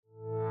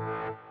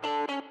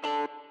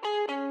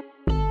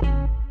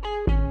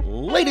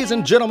Ladies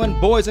and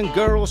gentlemen, boys and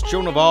girls,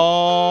 children of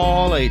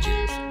all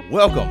ages,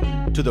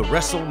 welcome to the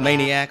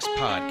Wrestlemaniacs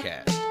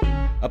podcast.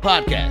 A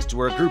podcast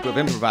where a group of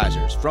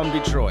improvisers from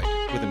Detroit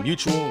with a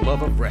mutual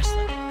love of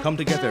wrestling come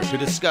together to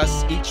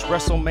discuss each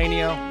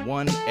WrestleMania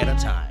one at a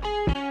time.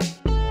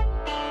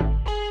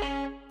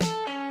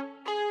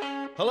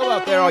 Hello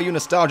out there, all you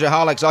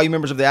nostalgia-holics, all you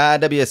members of the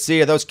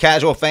IWC, or those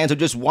casual fans who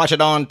just watch it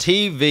on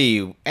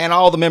TV, and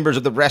all the members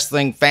of the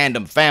wrestling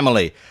fandom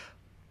family.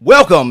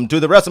 Welcome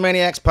to the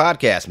Wrestlemaniacs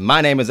podcast.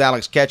 My name is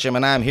Alex Ketchum,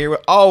 and I'm here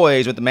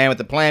always with the man with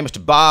the plan,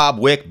 Mr. Bob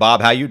Wick.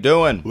 Bob, how you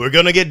doing? We're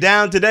gonna get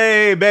down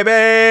today,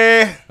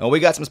 baby. Oh, we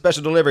got some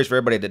special deliveries for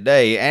everybody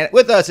today, and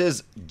with us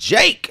is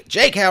Jake.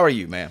 Jake, how are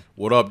you, man?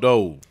 What up,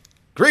 though?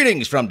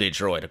 Greetings from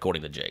Detroit,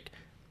 according to Jake.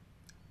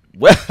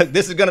 Well,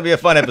 this is going to be a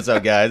fun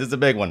episode, guys. It's a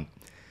big one.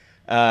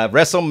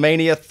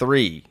 WrestleMania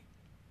III.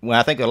 Well,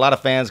 I think a lot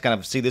of fans kind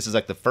of see this as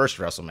like the first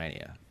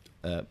WrestleMania.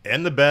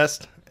 And the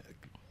best.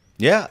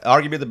 Yeah,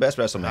 arguably the best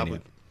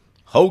WrestleMania.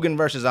 Hogan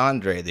versus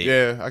Andre.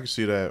 Yeah, I can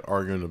see that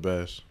arguing the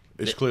best.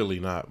 It's clearly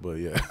not, but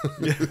yeah.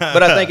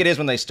 But I think it is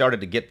when they started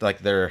to get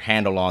like their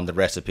handle on the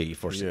recipe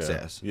for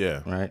success.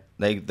 Yeah. Right?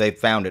 They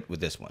found it with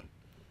this one.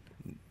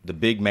 The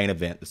big main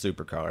event, the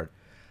supercard.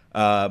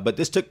 But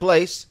this took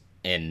place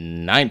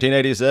in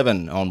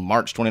 1987 on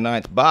March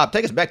 29th. Bob,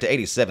 take us back to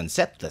 87.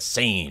 Set the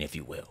scene, if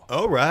you will.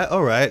 All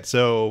right.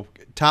 So,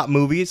 top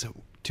movies.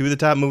 Two of the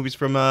top movies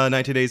from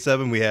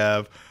 1987. We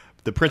have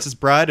The Princess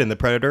Bride and The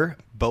Predator,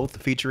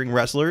 both featuring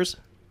wrestlers.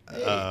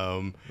 Okay.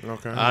 On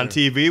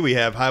TV, we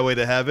have Highway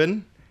to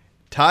Heaven,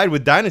 tied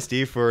with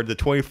Dynasty for the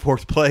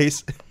 24th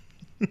place.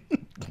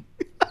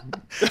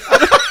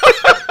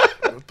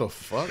 What the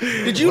fuck?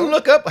 Did you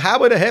look up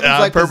Highway to Heaven?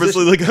 I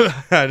purposely look up.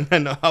 I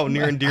know how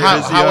near and dear it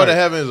is. Highway to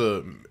Heaven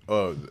is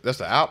that's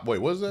the out. Wait,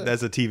 what is that?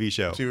 That's a TV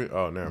show.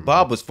 Oh, never mind.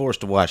 Bob was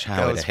forced to watch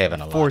Highway to Heaven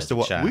a lot as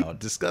a child. We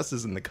discussed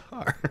this in the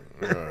car.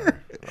 All right.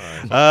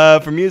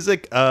 For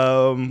music,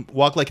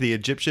 Walk Like the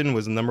Egyptian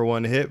was the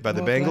 #1 hit by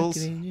the Bengals.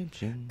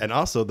 And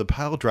also the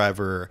Pile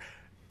Driver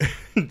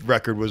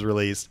record was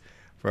released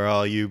for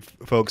all you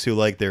folks who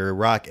like their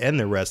rock and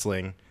their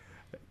wrestling.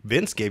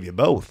 Vince gave you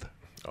both.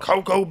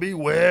 Coco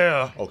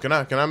Beware. Oh, can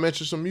I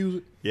mention some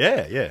music?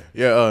 Yeah.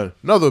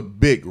 Another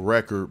big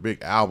record,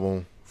 big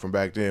album from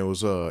back then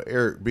was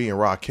Eric B. and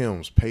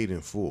Rakim's Paid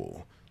in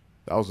Full.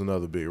 That was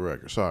another big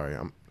record. Sorry,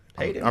 I'm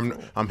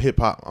hip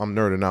hop. I'm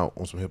nerding out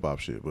on some hip hop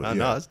shit. But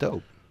No, that's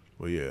dope.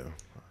 Well, yeah,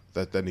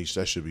 that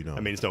should be known. I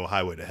mean, it's no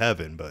Highway to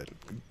Heaven, but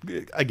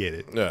I get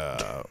it.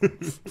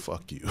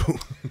 Fuck you.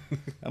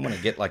 I'm going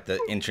to get like the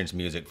entrance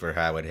music for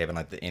Highway to Heaven,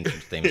 like the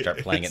entrance theme, start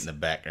playing it in the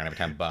background every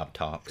time Bob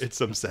talks. It's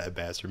some sad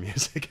bastard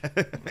music.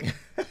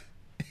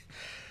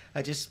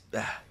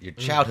 Your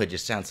childhood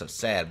just sounds so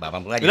sad, Bob.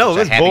 I'm glad you're No, such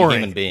a it's happy boring.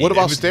 human being. What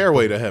about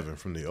Stairway to Heaven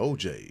from the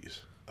OJs?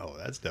 Oh,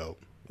 that's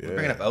dope. Yeah. We're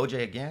bringing up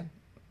OJ again?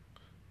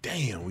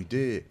 Damn, we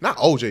did. Not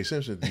OJ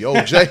Simpson, the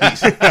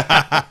OJs.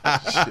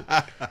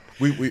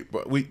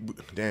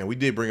 we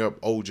did bring up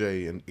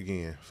OJ and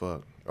again.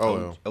 Fuck. Oh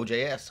well.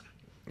 OJS.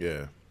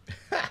 Yeah.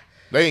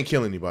 They ain't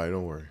kill anybody.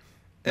 Don't worry.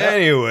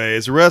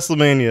 Anyways,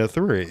 WrestleMania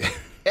 3.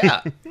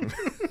 Yeah.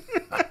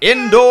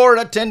 Indoor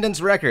attendance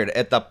record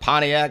at the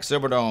Pontiac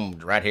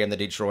Silverdome right here in the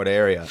Detroit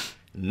area.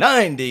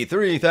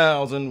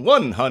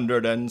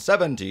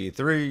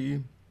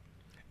 93,173.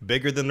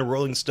 Bigger than the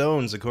Rolling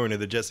Stones, according to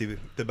the Jesse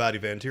the Body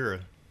Ventura.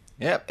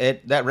 Yep,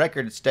 that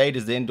record stayed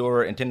as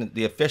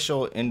the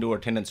official indoor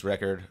attendance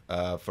record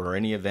for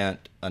any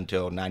event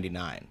until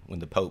 '99 when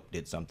the Pope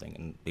did something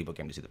and people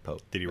came to see the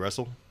Pope. Did he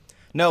wrestle?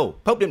 No,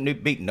 Pope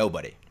didn't beat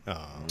nobody.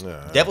 Oh,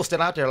 Yeah. Devil's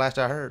still out there, last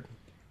I heard.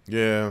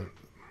 Yeah.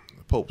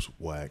 The Pope's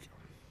whack.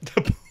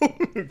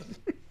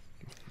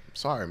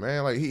 Sorry,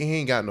 man. Like he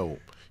ain't got no.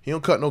 He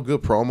don't cut no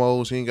good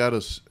promos. He ain't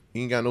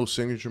got no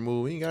signature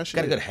move. He ain't got shit.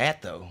 Got a good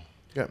hat though.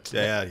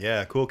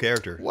 Yeah, cool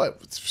character.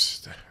 What?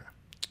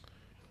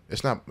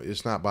 It's not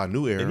by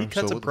New Era. And he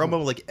cuts a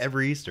promo like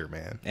every Easter,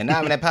 man. And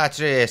namine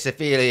Patris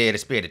Filii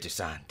Spiritu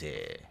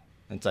Sancti.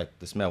 It's like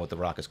the smell what the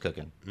Rock is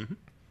cooking. Mm-hmm.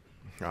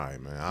 All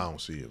right, man. I don't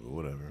see it, but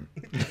whatever.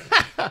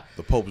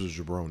 The Pope's a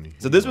jabroni.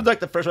 So this was like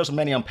the first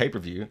WrestleMania on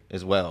pay-per-view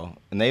as well.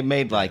 And they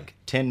made like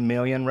 10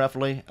 million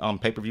roughly on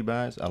pay-per-view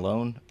buys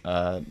alone.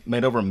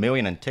 Made over $1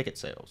 million in ticket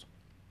sales.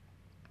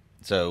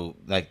 So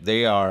like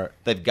they've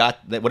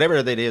got that, whatever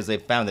it is,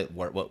 they've found that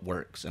what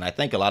works. And I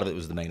think a lot of it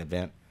was the main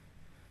event.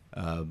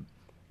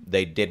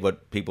 They did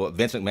what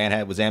Vince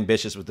McMahon was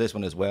ambitious with this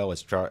one as well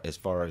as far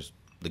as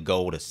the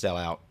goal to sell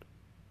out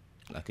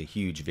like a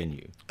huge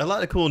venue. A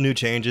lot of cool new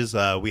changes.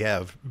 We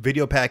have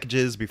video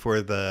packages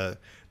before the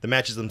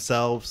matches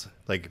themselves,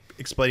 like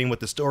explaining what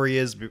the story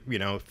is. You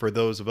know, for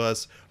those of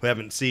us who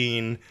haven't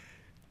seen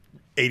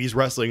 80s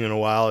wrestling in a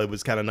while, it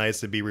was kind of nice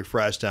to be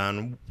refreshed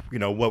on, you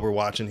know, what we're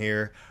watching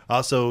here.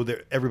 Also,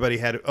 almost everybody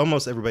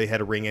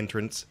had a ring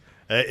entrance.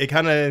 It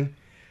kind of,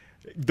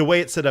 the way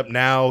it's set up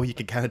now, you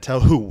can kind of tell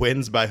who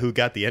wins by who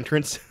got the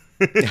entrance.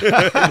 But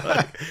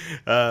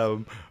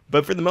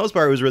for the most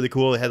part, it was really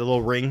cool. It had a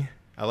little ring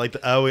I like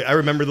the. I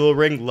remember the little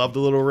ring. Love the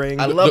little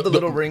ring. I love the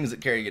little rings that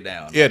carry you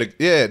down. Yeah,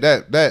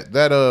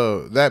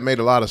 that made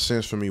a lot of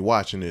sense for me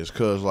watching this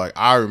because like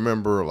I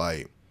remember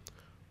like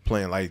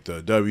playing like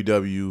the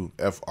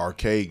WWF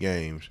arcade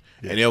games,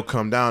 and they'll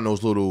come down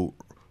those little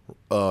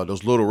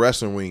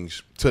wrestling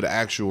rings to the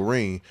actual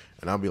ring,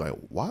 and I'll be like,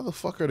 why the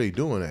fuck are they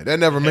doing that? That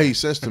never made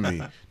sense to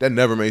me. That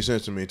never made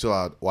sense to me until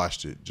I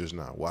watched it just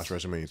now. Watched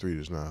WrestleMania 3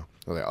 just now.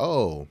 I was like,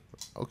 oh,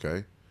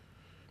 okay.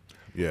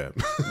 Yeah.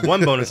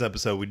 One bonus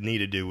episode we need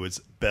to do was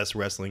best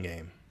wrestling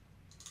game.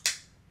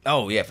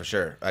 Oh yeah, for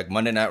sure. Like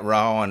Monday Night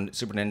Raw on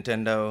Super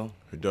Nintendo.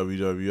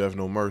 WWF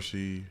No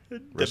Mercy.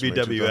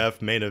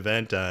 WWF main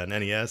event on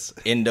NES.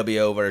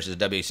 NWO versus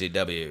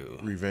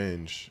WCW.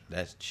 Revenge.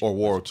 That's or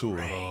World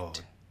Tour. Oh,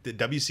 the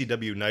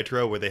WCW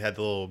Nitro where they had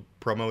the little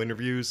promo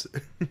interviews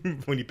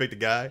when you picked a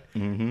guy.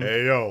 Mm-hmm.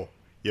 Hey yo,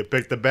 you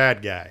picked the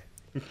bad guy.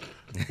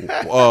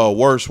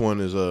 Worst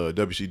one is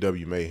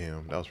WCW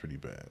Mayhem. That was pretty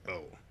bad.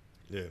 Oh.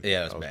 Yeah,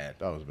 that was bad.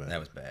 That was bad. That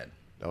was bad.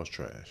 That was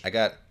trash. I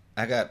got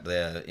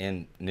the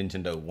in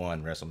Nintendo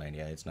 1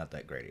 Wrestlemania. It's not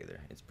that great either.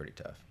 It's pretty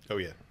tough. Oh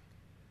yeah.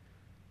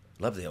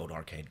 Love the old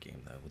arcade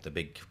game though, with the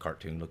big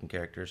cartoon looking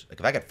characters. Like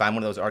if I could find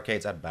one of those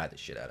arcades, I'd buy the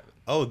shit out of it.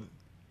 Oh,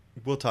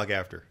 we'll talk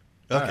after.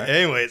 All Okay. right.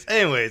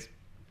 Anyways,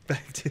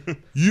 back to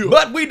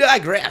But we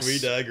digress. we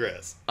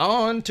digress.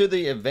 On to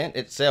the event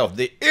itself.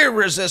 The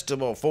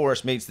irresistible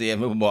force meets the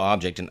immovable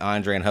object, and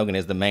Andre and Hogan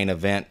is the main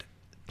event.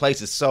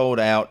 Place is sold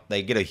out.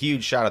 They get a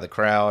huge shot of the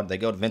crowd. They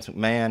go to Vince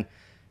McMahon,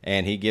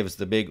 and he gives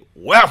the big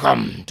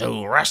 "Welcome to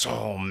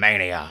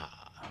WrestleMania,"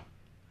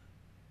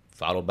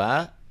 followed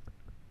by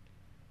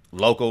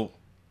local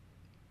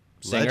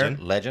singer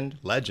legend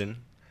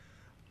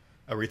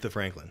Aretha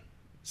Franklin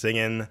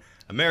singing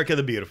 "America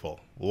the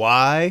Beautiful."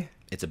 Why?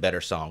 It's a better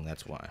song.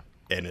 That's why.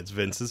 And it's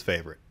Vince's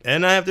favorite.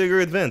 And I have to agree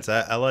with Vince.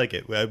 I like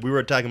it. We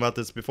were talking about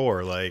this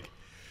before. Like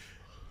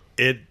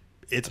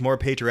it's more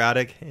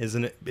patriotic,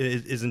 isn't it?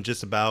 It isn't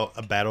just about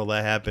a battle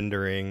that happened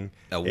during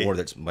A war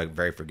that's like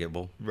very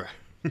forgivable.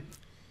 Right.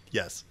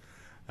 Yes.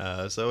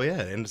 So yeah,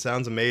 and it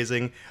sounds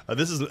amazing.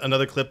 This is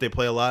another clip they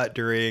play a lot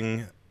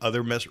during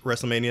other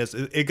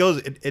WrestleManias.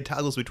 It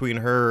toggles between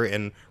her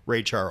and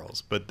Ray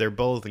Charles, but they're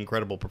both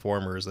incredible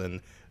performers, and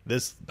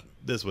this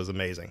was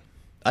amazing.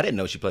 I didn't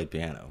know she played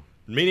piano.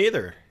 Me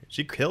neither.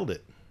 She killed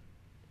it.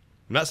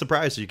 I'm not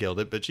surprised she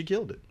killed it, but she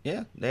killed it.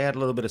 Yeah, they add a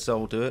little bit of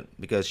soul to it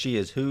because she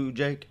is who,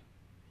 Jake?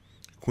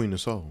 Queen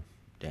of Soul.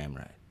 Damn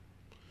right.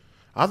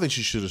 I think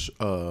she should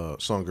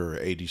have sung her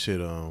 80s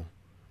hit on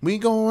 "We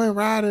Going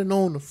Riding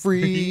on the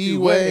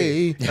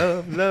Freeway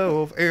of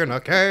Love in a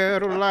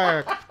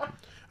Cadillac."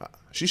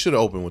 She should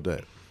have opened with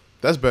that.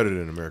 That's better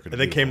than American.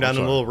 And they came down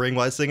in a little ring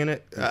while singing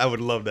it. I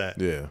would love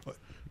that. Yeah.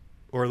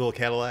 Or a little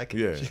Cadillac.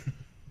 Yeah.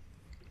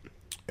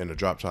 And the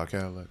drop top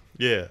Cadillac.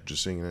 Yeah.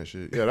 Just singing that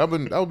shit. Yeah, that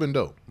would been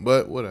dope.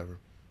 But whatever.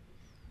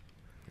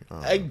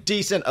 A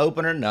decent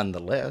opener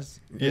nonetheless.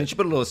 Yeah. And she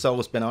put a little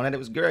soul spin on it. It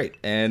was great.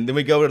 And then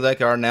we go to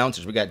like our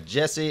announcers. We got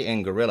Jesse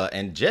and Gorilla.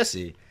 And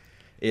Jesse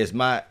is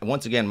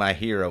once again my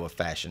hero of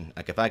fashion.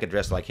 Like if I could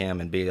dress like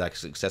him and be like a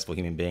successful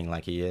human being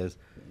like he is.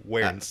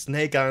 Wearing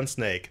snake on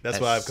snake. That's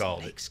what I've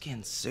called it.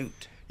 Snakeskin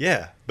suit.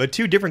 Yeah, but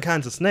two different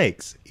kinds of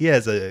snakes. He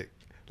has a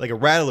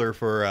rattler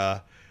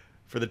for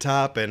the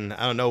top and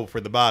I don't know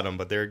for the bottom,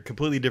 but they're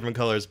completely different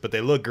colors, but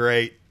they look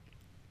great.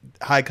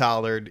 High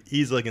collared,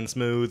 he's looking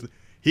smooth.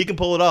 He can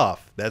pull it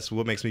off. That's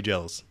what makes me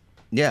jealous.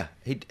 Yeah,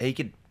 he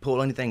could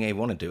pull anything he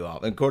wanted to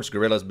off. And of course,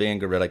 Gorilla's being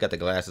Gorilla, got the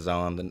glasses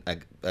on,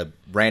 a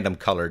random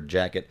colored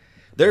jacket.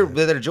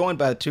 They're joined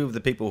by two of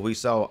the people we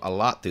saw a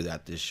lot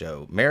throughout this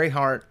show, Mary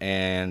Hart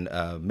and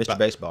Mr.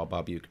 Baseball,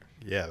 Bob Uecker.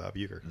 Yeah, Bob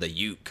Uecker. The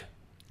Uke.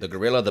 The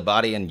Gorilla, the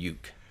Body, and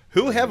Uke.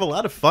 Who have a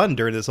lot of fun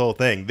during this whole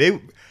thing. They,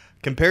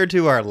 compared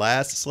to our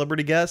last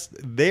celebrity guest,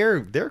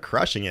 they're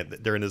crushing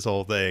it during this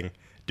whole thing.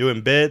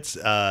 Doing bits,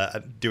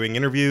 doing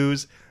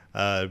interviews,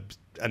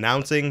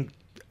 announcing,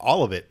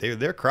 all of it.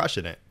 They're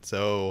crushing it.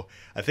 So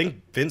I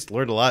think Vince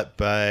learned a lot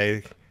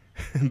by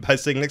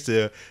sitting next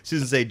to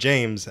Susan St.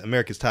 James,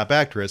 America's top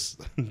actress,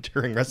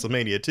 during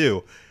WrestleMania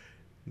 2.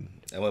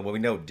 Well, we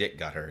know Dick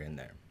got her in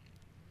there.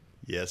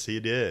 Yes, he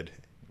did.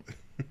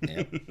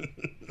 Yeah.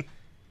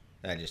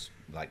 I just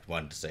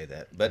wanted to say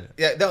that, but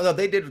yeah, no,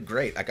 they did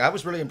great. Like I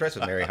was really impressed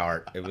with Mary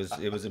Hart. It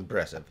was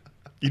impressive.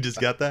 You just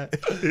got that?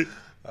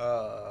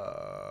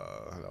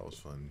 That was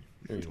fun.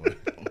 Anyway.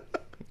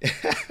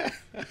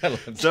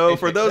 So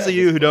for those of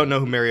you who don't know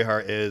who Mary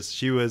Hart is,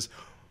 she was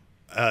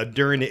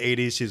during the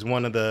 80s. She's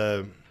one of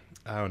the,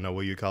 I don't know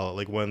what you call it,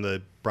 like one of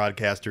the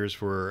broadcasters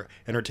for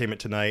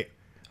Entertainment Tonight.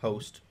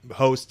 Host,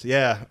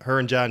 yeah. Her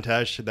and John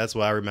Tesh. That's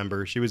what I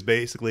remember. She was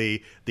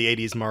basically the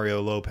 80s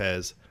Mario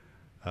Lopez.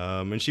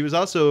 And she was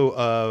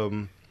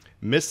also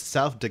Miss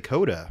South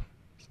Dakota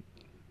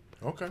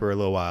for a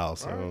little while.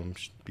 So,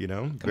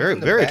 right.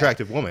 Very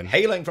attractive woman.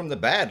 Hailing from the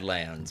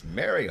Badlands,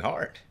 Mary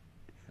Hart.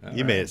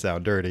 You made it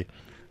sound dirty.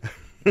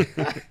 And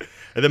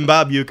then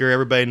Bob Uecker,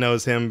 everybody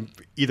knows him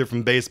either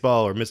from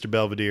baseball or Mr.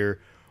 Belvedere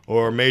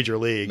or Major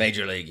League.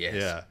 Major League, yes.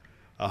 Yeah.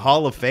 A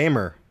Hall of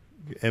Famer.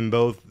 in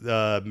both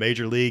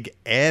Major League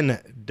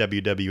and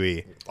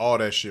WWE. All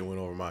that shit went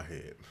over my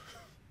head.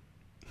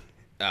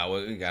 Oh,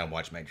 well, you gotta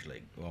watch Major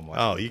League. You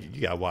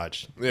gotta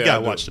watch. Yeah, you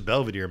gotta watch the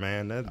Belvedere,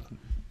 man.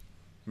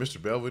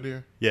 Mr.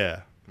 Belvedere?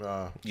 Yeah.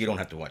 You don't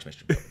have to watch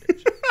Mr.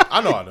 Belvedere.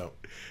 I know I don't.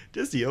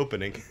 Just the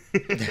opening.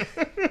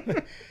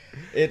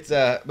 It's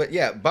but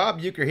yeah,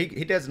 Bob Uecker,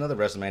 he does another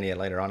WrestleMania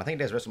later on. I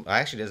think he does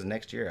actually does it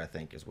next year, I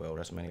think, as well,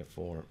 WrestleMania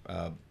 4.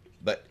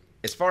 But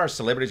as far as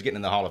celebrities getting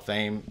in the Hall of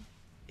Fame,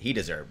 he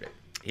deserved it.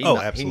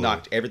 He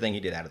knocked everything he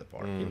did out of the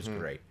park. He was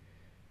great.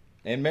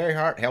 And Mary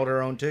Hart held her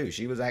own too.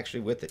 She was actually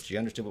with it. She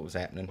understood what was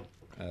happening.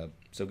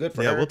 So good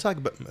for her. Yeah, we'll talk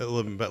about a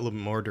little bit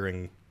more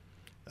during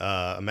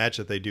a match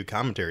that they do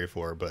commentary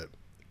for, but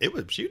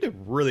she did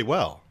really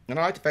well. And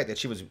I like the fact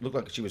that looked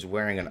like she was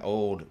wearing an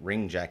old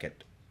ring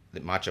jacket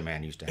that Macho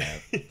Man used to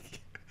have.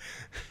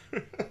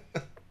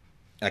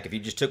 Like if you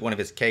just took one of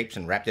his capes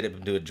and wrapped it up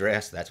into a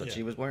dress, that's what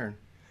she was wearing.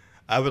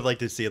 I would like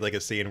to see like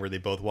a scene where they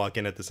both walk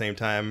in at the same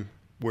time,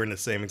 wearing the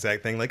same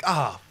exact thing. Like,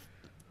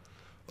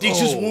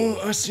 This is one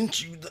I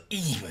sent you the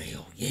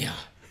email. Yeah.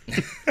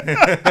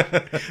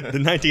 The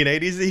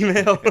 1980s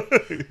email.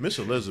 Miss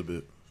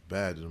Elizabeth,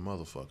 bad as a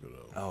motherfucker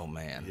though. Oh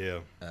man.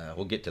 Yeah.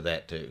 We'll get to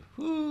that too.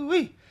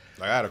 Woo-wee.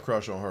 Like I had a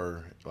crush on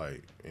her,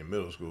 like in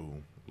middle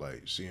school.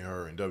 Like seeing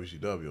her in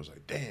WCW, I was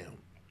like, damn,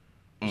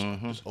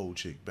 this old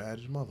chick bad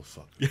as a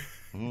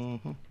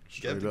motherfucker.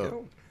 Straight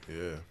up.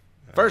 Yeah.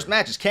 First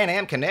match is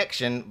Can-Am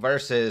Connection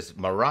versus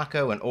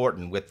Morocco and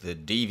Orton with the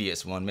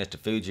devious one, Mr.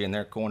 Fuji, in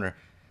their corner.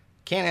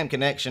 Can-Am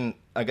Connection,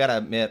 I gotta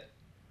admit,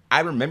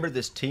 I remember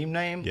this team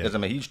name because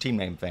I'm a huge team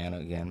name fan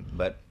again,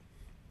 but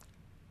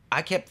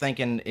I kept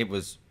thinking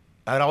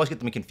I'd always get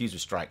them confused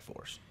with Strike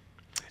Force.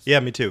 Yeah,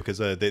 me too, because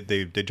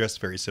they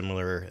dressed very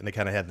similar and they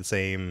kind of had the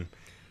same,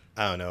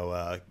 I don't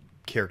know,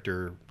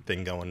 character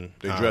thing going.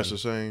 They dressed the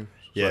same.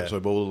 Yeah. So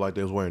they both looked like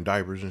they was wearing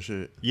diapers and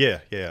shit. Yeah,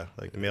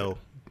 like the male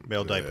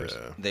diapers.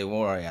 They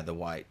wore the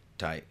white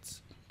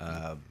tights,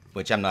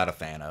 which I'm not a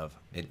fan of.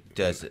 It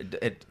does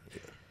it.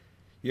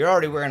 You're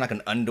already wearing like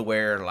an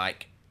underwear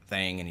like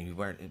thing, and you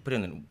put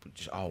in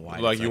just all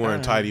white. Like you're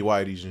wearing tighty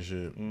whities and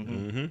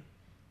shit.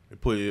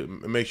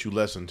 It makes you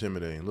less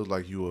intimidating. Look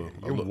like you're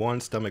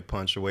one stomach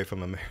punch away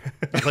from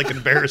like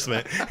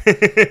embarrassment.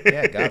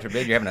 Yeah, God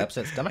forbid you're having an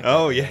upset stomach.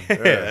 Oh yeah,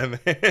 man.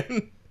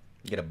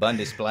 You get a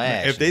Bundy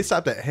splash. If they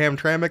stopped at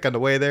Hamtramck on the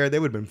way there, they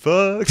would have been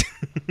fucked.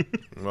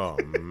 Oh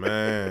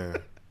man,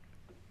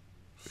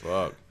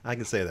 fuck. I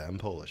can say that I'm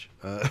Polish.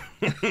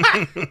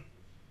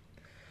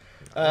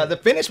 The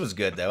finish was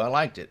good though. I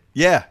liked it.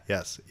 Yeah.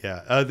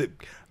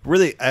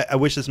 Really, I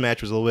wish this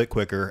match was a little bit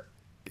quicker.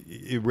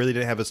 It really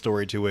didn't have a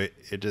story to it.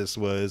 It just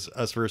was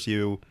us versus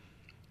you.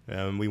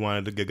 We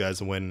wanted the good guys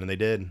to win, and they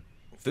did.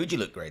 Fuji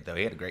looked great though.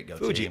 He had a great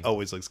goatee. Fuji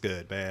always looks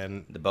good,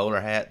 man. The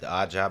bowler hat, the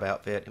odd job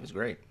outfit, it was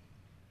great.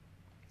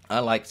 I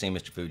liked seeing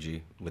Mr.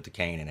 Fuji with the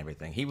cane and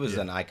everything. He was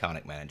an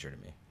iconic manager to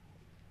me.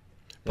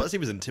 Plus, he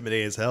was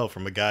intimidating as hell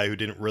from a guy who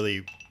didn't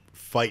really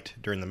fight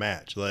during the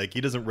match. Like,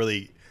 he doesn't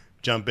really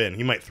jump in.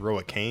 He might throw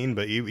a cane,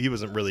 but he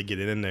wasn't really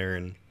getting in there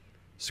and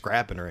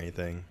scrapping or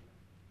anything.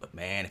 But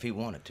man, if he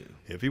wanted to.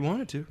 If he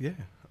wanted to, yeah.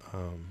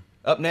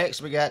 Up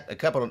next, we got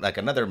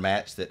another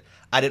match that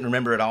I didn't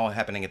remember at all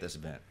happening at this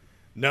event.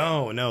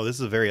 No, this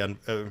is a very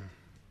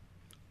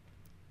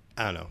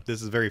I don't know.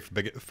 This is a very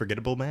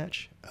forgettable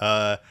match.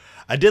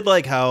 I did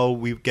like how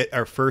we get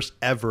our first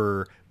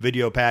ever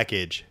video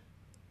package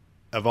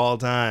of all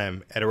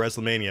time at a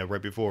WrestleMania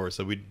right before,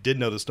 so we did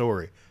know the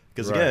story.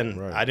 Because again,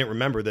 I didn't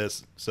remember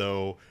this,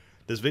 so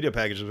this video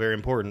package is very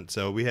important.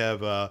 So we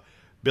have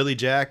Billy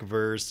Jack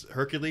versus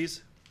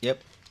Hercules.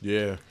 Yep.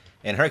 Yeah.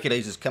 And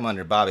Hercules has come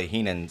under Bobby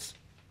Heenan's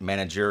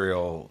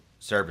managerial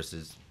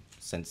services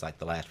since like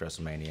the last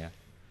WrestleMania.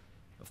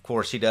 Of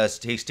course,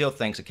 he still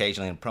thinks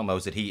occasionally in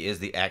promos that he is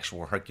the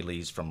actual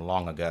Hercules from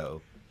long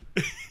ago.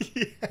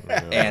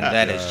 And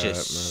that is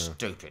just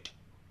stupid.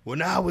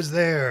 When I was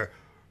there,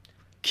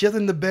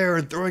 killing the bear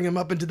and throwing him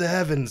up into the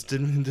heavens.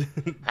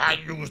 I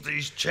used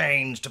these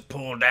chains to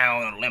pull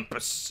down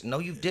Olympus. No,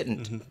 you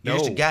didn't. No. You're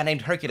just a guy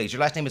named Hercules.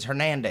 Your last name is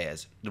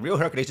Hernandez. The real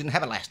Hercules didn't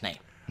have a last name.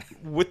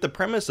 With the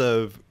premise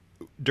of,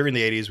 during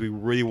the 80s, we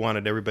really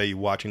wanted everybody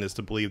watching this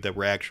to believe that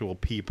we're actual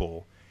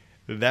people.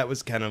 That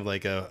was kind of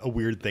like a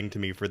weird thing to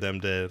me for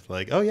them to,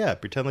 like, oh yeah,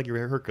 pretend like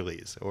you're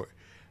Hercules. Or,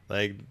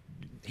 like...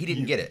 He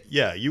didn't get it.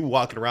 Yeah, you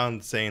walking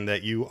around saying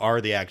that you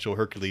are the actual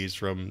Hercules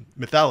from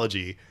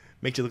mythology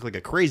makes you look like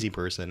a crazy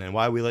person, and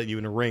why are we letting you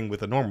in a ring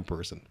with a normal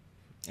person?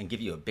 And give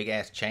you a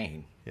big-ass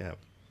chain. Yeah.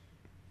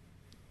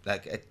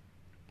 Like,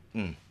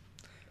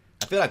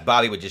 I feel like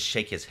Bobby would just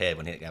shake his head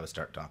when that guy would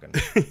start talking.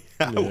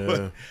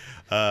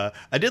 I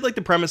did like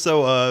the premise,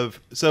 though,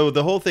 of... So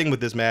the whole thing with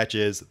this match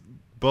is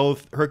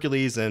both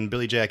Hercules and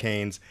Billy Jack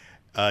Haynes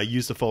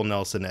use the full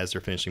Nelson as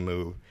their finishing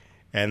move.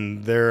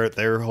 And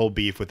their whole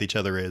beef with each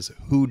other is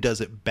who does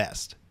it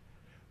best,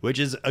 which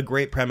is a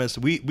great premise.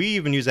 We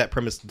even use that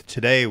premise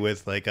today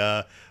with, like,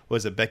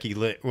 was it Becky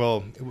Lynch?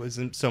 Well, it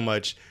wasn't so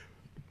much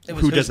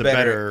who does it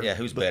better. Yeah,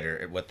 who's better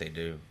at what they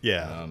do.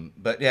 Yeah.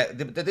 But yeah,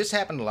 this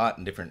happened a lot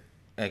in different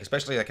like,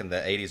 especially like in the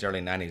 80s,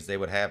 early 90s, they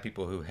would have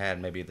people who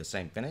had maybe the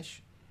same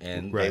finish,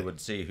 and they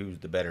would see who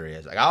the better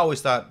is. Like I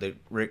always thought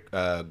that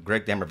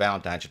Greg Hammer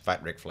Valentine should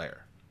fight Ric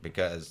Flair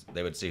because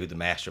they would see who the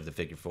master of the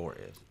figure four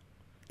is.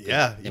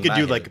 Yeah, you could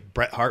do like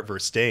Bret Hart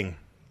versus Sting,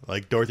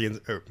 like Dorothy and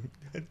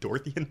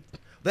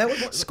That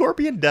was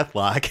Scorpion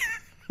Deathlock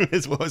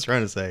is what I was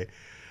trying to say.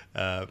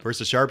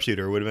 Versus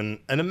Sharpshooter would have been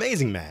an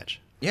amazing match.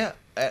 Yeah,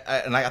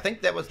 and I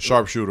think that was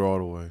Sharpshooter all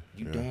the way.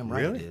 You damn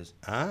right it is.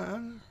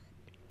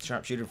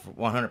 Sharpshooter for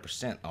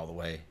 100% all the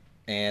way.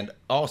 And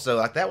also,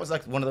 like that was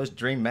like one of those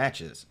dream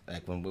matches,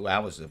 like when I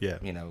was,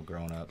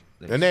 growing up.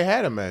 And they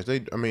had a match.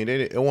 It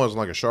wasn't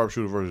like a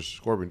Sharpshooter versus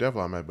Scorpion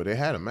Deathlock match, but they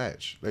had a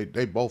match.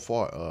 They both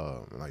fought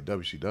like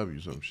WCW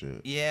or some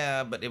shit.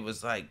 Yeah, but it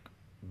was like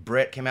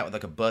Brett came out with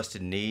like a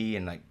busted knee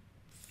and like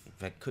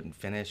couldn't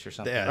finish or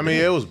something. Yeah, I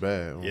mean, it was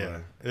bad.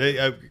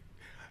 Yeah,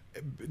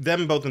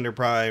 them both in their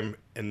prime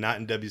and not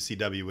in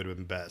WCW would have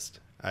been best.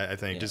 I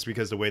think just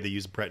because the way they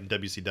used Brett in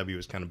WCW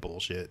was kind of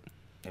bullshit.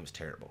 It was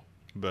terrible.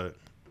 But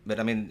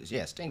I mean,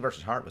 yeah, Sting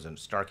versus Hart was a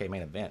Starrcade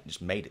main event.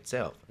 Just made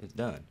itself. It's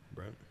done.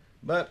 Right.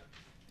 But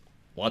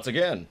once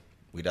again,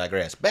 we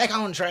digress. Back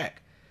on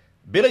track.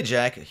 Billy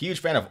Jack, a huge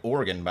fan of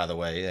Oregon, by the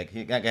way. Like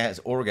he has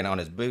Oregon on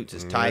his boots,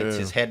 his tights,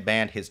 his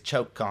headband, his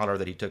choke collar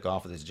that he took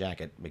off with his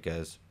jacket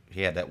because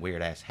he had that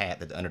weird ass hat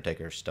that the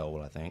Undertaker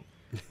stole, I think,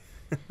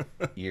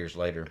 years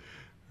later.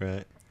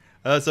 Right.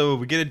 So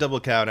we get a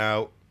double count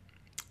out.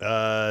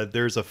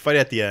 There's a fight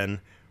at the end.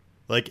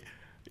 Like,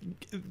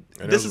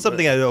 this is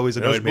something that always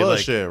annoyed me.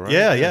 Like, right?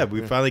 Yeah.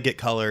 We finally get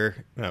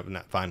color. No,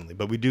 not finally,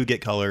 but we do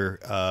get color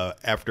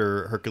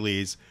after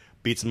Hercules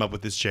beats him up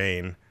with his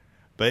chain.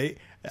 But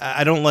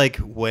I don't like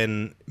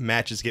when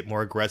matches get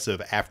more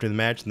aggressive after the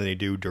match than they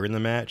do during the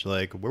match.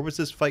 Like, where was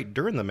this fight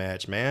during the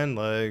match, man?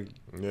 Like,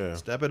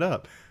 step it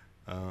up.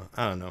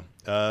 I don't know.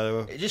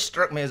 It just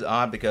struck me as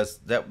odd because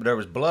there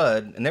was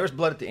blood, and there was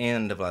blood at the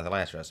end of the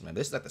last WrestleMania.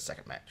 This is like the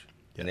second match,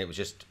 and it was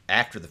just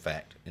after the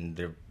fact.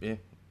 And I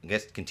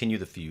guess continue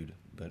the feud,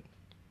 but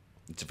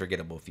it's a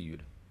forgettable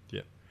feud.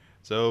 Yeah.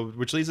 So,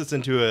 which leads us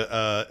into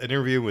an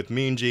interview with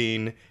Mean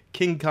Gene,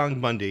 King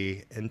Kong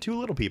Bundy, and two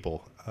little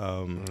people.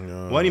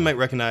 One you might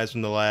recognize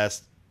from the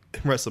last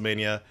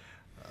WrestleMania.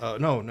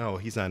 No,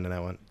 he's not in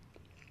that one.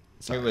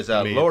 Sorry, it was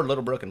Lord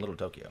Littlebrook and Little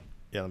Tokyo.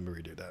 Yeah, let me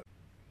redo that.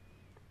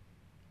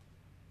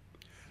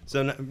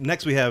 So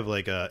next we have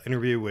like an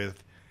interview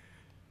with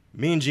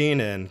Mean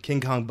Gene and King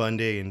Kong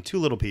Bundy and two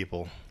little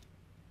people.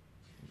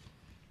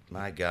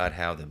 My God,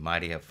 how the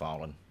mighty have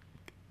fallen.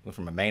 Went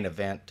from a main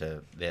event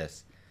to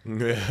this.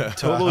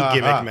 Total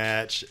gimmick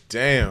match.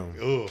 Damn.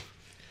 Ooh.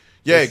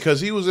 Yeah, because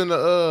he was in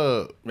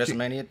the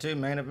WrestleMania II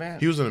main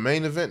event. He was in the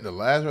main event, the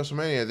last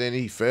WrestleMania, and then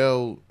he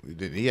fell.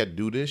 Then he had to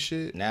do this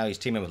shit. Now he's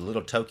teaming with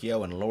Little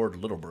Tokyo and Lord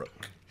Littlebrook.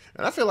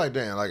 And I feel like,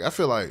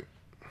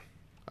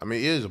 I mean,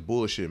 it is a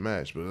bullshit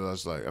match, but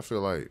it's like, I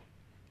feel like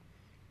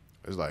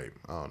it's like,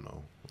 I don't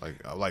know,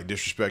 like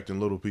disrespecting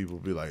little people.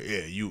 Be like,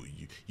 yeah,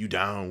 you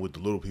down with the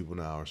little people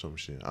now or some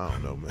shit. I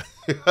don't know, man.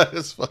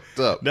 It's fucked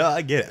up. No,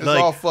 I get it. It's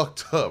all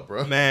fucked up,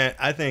 bro. Man,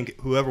 I think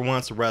whoever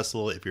wants to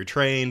wrestle, if you're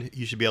trained,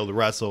 you should be able to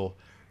wrestle.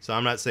 So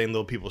I'm not saying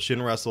little people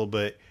shouldn't wrestle,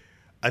 but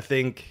I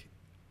think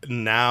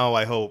now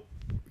I hope,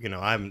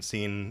 I haven't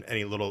seen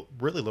any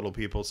really little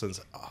people since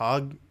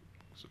Hog.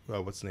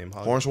 What's the name?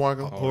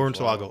 Hornswoggle?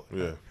 Hornswoggle.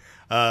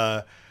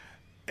 Yeah.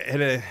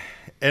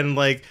 And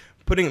like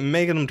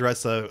making them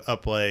dress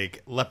up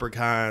like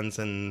leprechauns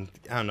and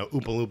I don't know,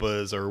 Oompa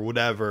Loompas or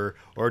whatever,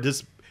 or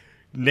just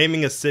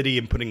naming a city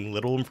and putting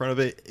little in front of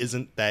it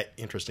isn't that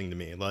interesting to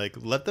me. Like,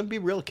 let them be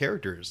real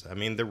characters. I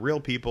mean, they're real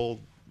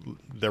people.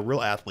 They're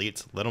real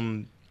athletes. Let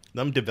them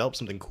develop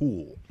something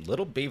cool.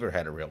 Little Beaver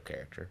had a real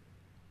character.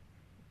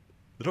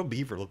 Little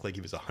Beaver looked like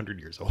he was 100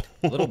 years old.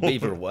 Little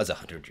Beaver was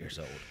 100 years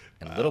old,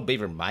 and Little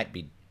Beaver might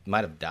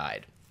have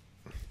died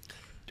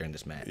during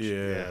this match.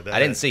 Yeah, I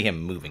didn't see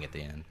him moving at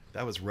the end.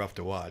 That was rough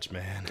to watch,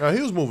 man.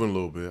 He was moving a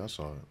little bit. I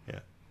saw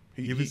it.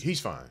 Yeah, he's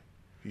fine.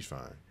 He's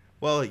fine.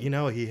 Well,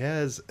 he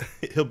has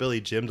Hillbilly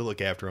Jim to look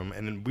after him,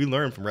 and we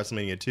learned from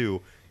WrestleMania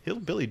 2,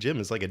 Hillbilly Jim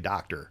is like a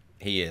doctor.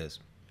 He is.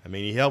 I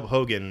mean, he helped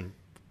Hogan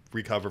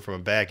recover from a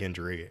back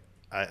injury.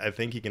 I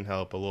think he can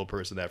help a little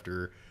person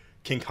after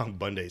King Kong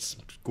Bundy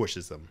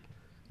squishes them.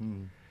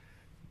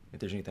 If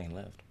there's anything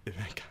left.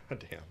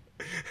 God damn.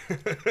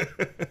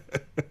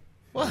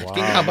 What? Wow,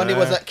 King Kong Bundy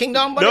was that? King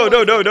Kong Bundy?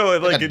 No.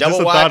 Like a just the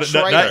double-wide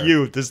thought, not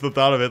you. Just the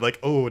thought of it. Like,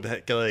 oh,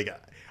 like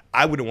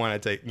I wouldn't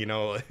want to take.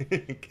 I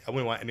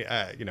wouldn't want any.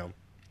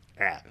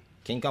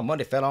 King Kong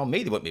Bundy fell on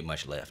me. There wouldn't be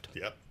much left.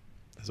 Yep.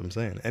 That's what I'm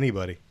saying.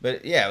 Anybody.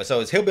 But yeah, so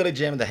it's Hillbilly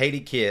Jim, the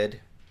Haiti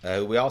Kid,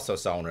 who we also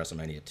saw in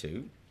WrestleMania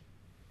 2.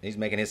 He's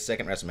making his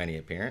second WrestleMania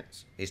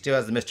appearance. He still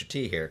has the Mr.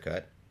 T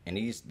haircut, and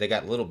they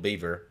got Little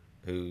Beaver,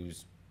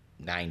 who's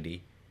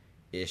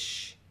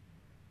 90-ish,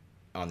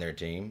 on their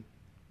team.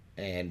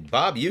 And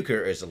Bob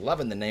Uecker is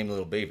loving the name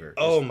Little Beaver.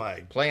 Oh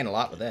my! Playing a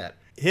lot with that.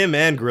 Him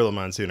and Gorilla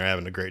Monsoon are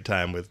having a great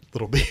time with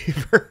Little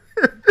Beaver.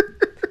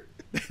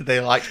 They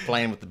liked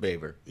playing with the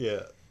Beaver.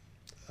 Yeah.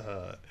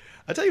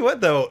 I tell you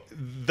what, though,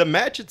 the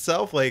match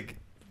itself, like,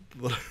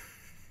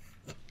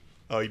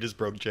 Oh, you just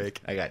broke Jake.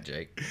 I got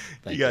Jake.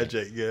 You got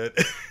Jake good.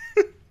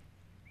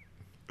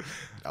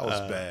 That was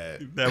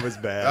bad. That was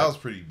bad. That was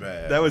pretty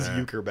bad. That was man.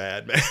 euchre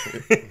bad, man.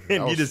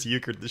 And you just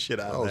euchred the shit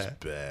out of that.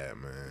 That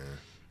was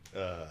bad,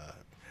 man.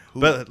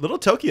 But little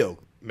Tokyo,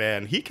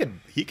 man, he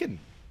can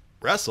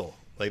wrestle.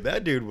 Like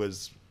that dude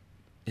was.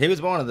 He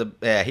was one of the.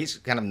 Yeah, he's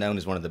kind of known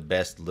as one of the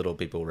best little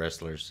people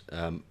wrestlers.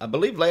 I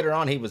believe later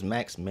on he was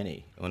Max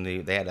Mini when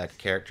they had like a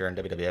character in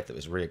WWF that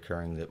was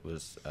reoccurring that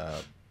was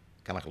kind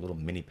of like a little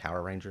mini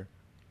Power Ranger.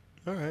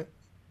 All right.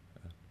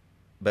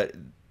 But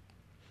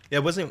yeah,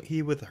 wasn't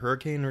he with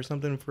Hurricane or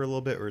something for a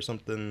little bit or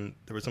something?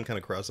 There was some kind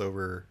of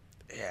crossover.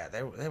 yeah,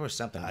 there was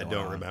something. I going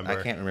don't on. remember.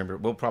 I can't remember.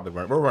 We'll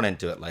run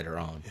into it later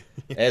on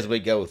as we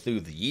go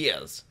through the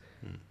years.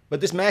 But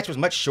this match was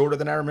much shorter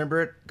than I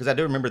remember it because I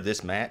do remember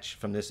this match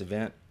from this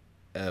event.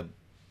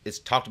 It's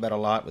talked about a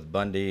lot with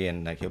Bundy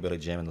and like Hillbilly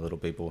Jim and the Little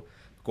People.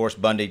 Of course,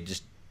 Bundy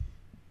just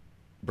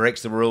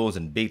breaks the rules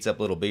and beats up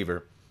Little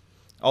Beaver.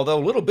 Although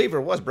Little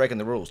Beaver was breaking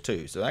the rules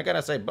too, so I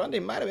gotta say Bundy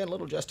might have been a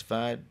little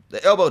justified.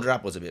 The elbow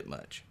drop was a bit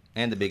much,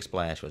 and the big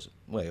splash was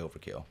way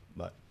overkill.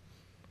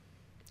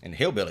 And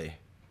Hillbilly,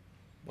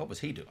 what was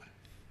he doing?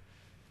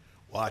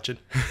 Watching.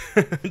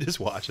 Just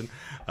watching.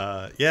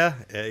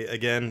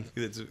 Again,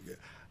 it's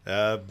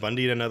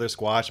Bundy in another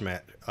squash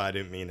match. I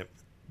didn't mean it.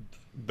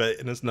 But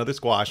it's another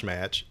squash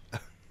match.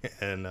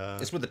 And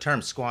It's where the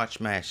term squash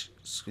match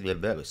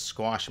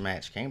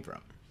came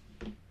from.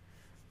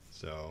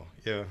 So,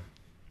 yeah.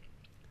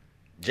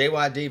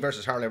 JYD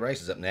versus Harley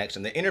Race is up next,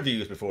 and the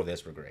interviews before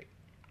this were great.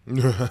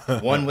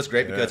 One was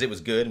great because it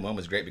was good, and one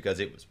was great because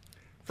it was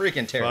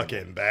freaking terrible.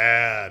 Fucking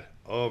bad.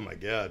 Oh, my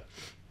God.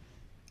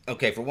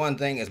 Okay, for one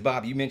thing, as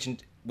Bob, you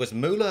mentioned, was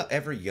Moolah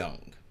ever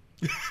young?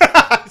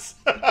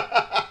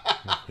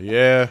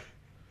 Yeah.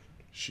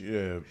 She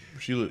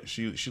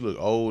looked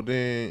old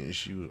then, and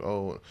she was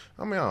old.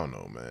 I mean, I don't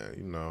know, man.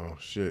 You know,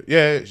 shit.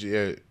 Yeah,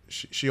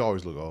 she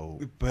always looked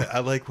old. But I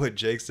like what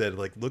Jake said.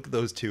 Like, look at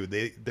those two.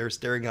 They're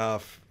staring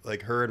off.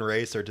 Like, her and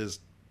Race are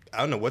just, I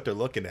don't know what they're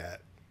looking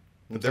at.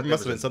 But there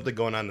must have been something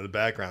going on in the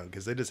background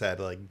because they just had,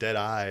 like, dead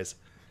eyes.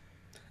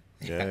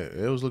 Yeah,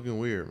 it was looking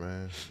weird,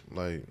 man.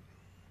 Like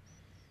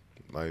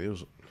it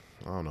was,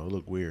 I don't know, it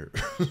looked weird.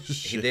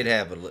 He did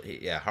have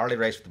Harley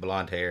Race with the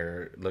blonde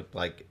hair looked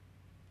like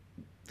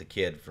the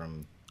kid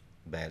from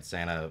Bad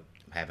Santa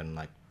having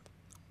like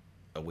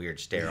a weird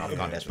stare-off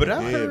contest. But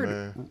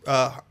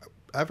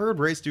I've heard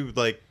Race do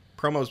like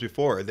promos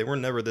before. They were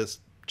never this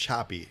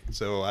choppy,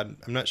 so I'm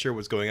not sure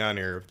what's going on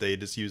here. If they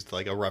just used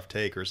like a rough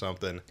take or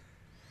something.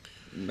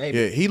 Maybe.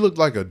 Yeah, he looked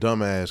like a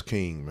dumbass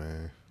king,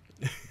 man.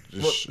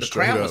 Well, the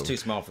crown was too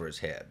small for his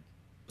head,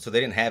 so they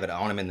didn't have it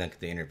on him in the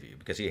interview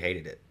because he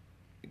hated it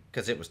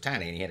because it was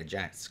tiny and he had a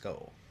giant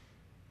skull.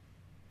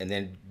 And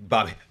then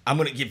Bobby, I'm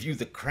going to give you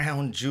the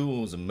crown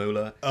jewels,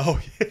 Moolah. Oh,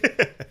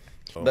 yeah.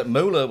 But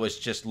Moolah was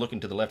just looking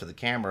to the left of the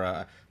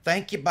camera.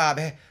 Thank you,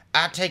 Bobby.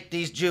 I take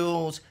these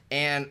jewels,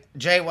 and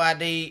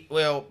JYD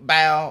will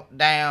bow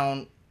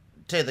down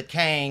to the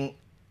king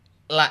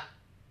like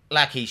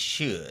he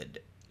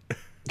should.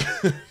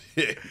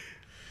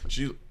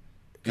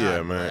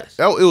 Yeah, man. Bless.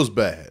 It was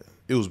bad.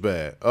 It was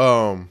bad.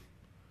 But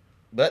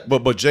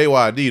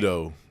JYD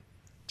though.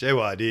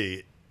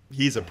 JYD,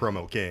 he's a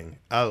promo king.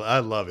 I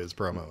love his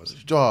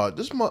promos. Dog,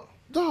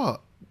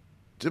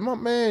 did my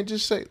man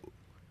just say?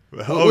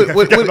 Oh,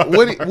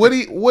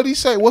 What he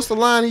say? What's the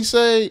line he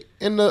say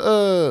in this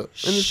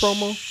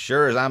promo?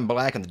 Sure as I'm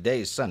black and the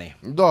day is sunny.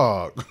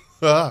 Dog.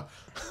 Dog,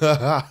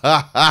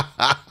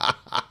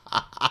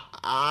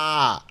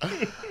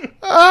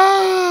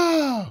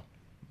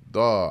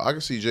 I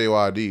can see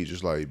JYD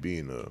just like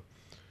being a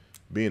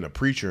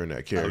preacher in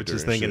that character. I was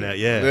just and thinking shit. that,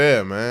 yeah.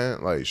 Yeah,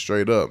 man. Like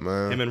straight up,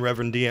 man. Him and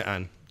Reverend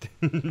Dion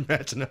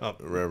matching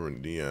up.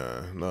 Reverend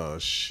Dion. No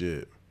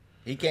shit.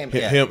 He came.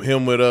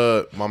 Him with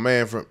my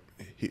man from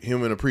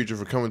him and a preacher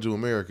for Coming to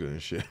America and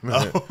shit,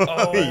 man.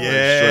 Oh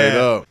yeah. Straight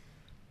up.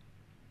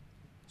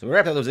 So we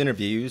wrapped up those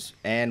interviews,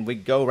 and we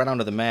go right on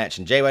to the match.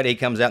 And JYD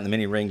comes out in the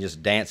mini ring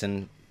just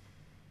dancing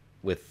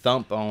with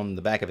Thump on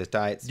the back of his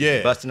tights,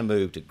 busting a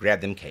move to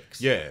grab them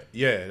cakes. Yeah.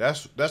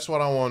 That's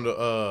what I wanted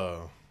to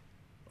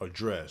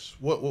address.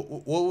 What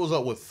was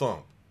up with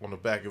Thump on the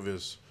back of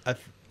his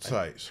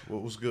tights?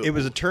 What was good? It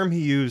was a term he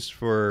used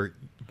for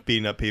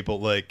beating up people,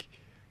 like,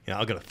 you know,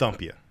 I'm gonna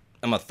thump you.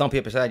 I'm gonna thump you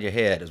upside your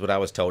head, is what I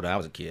was told when I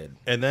was a kid.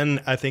 And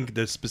then I think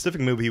the specific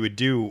move he would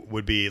do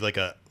would be like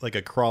a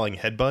crawling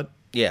headbutt.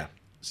 Yeah.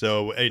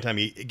 So anytime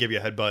he gave you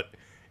a headbutt,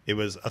 it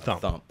was a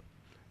thump.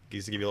 He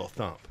used to give you a little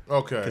thump.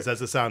 Okay. Because that's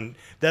the sound.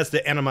 That's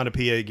the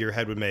onomatopoeia your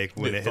head would make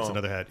when it hits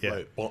another head.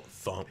 Yeah. Like,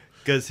 thump.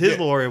 Because his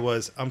lore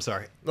was, I'm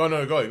sorry.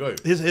 No, go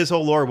ahead. His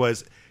whole lore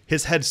was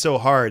his head's so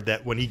hard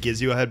that when he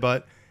gives you a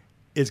headbutt,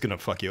 it's gonna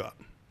fuck you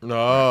up.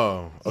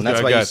 No. Okay, And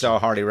that's why you saw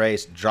Harley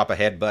Race drop a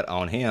headbutt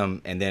on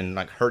him and then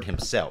like hurt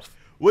himself.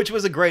 Which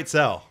was a great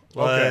sell.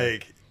 Okay.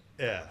 Like,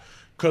 yeah.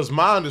 Because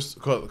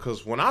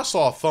when I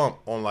saw Thump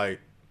on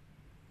like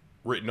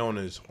written on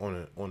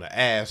the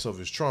ass of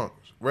his trunks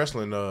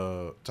wrestling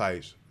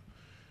tights,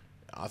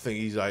 I think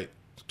he's like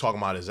talking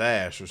about his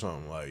ass or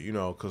something, like, you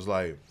know, because,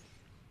 like, you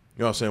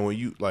know what I'm saying, when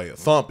you, like, a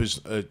thump is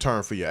a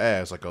term for your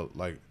ass, like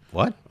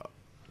What?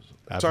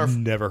 I've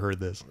never heard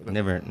this.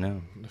 Never,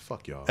 no.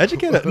 Fuck y'all.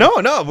 Educate it. No.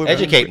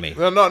 Educate me.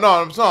 No,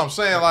 I'm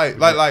saying like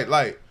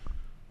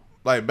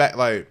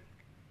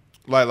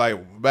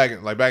back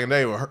in the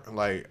day, with her,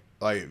 like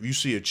if you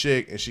see a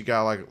chick and she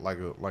got like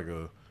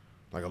a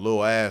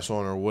little ass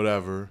on her or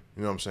whatever,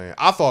 you know what I'm saying?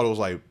 I thought it was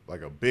like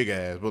a big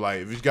ass, but like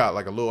if you got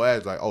like a little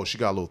ass, like, oh, she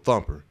got a little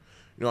thumper.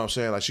 You know what I'm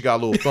saying? Like she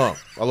got a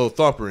little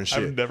thumper and shit.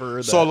 I've never heard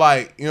that. So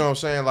like, you know what I'm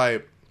saying?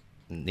 Like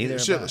Neither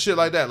shit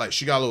like that. Like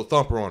she got a little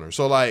thumper on her.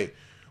 So like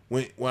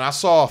when I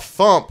saw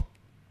Thump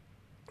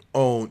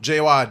on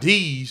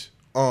JYD's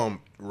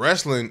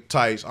wrestling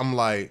tights, I'm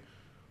like,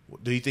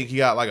 do you think he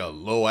got like a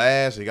low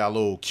ass? He got a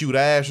little cute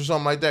ass or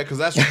something like that? Because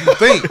that's what you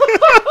think.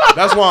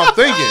 That's what I'm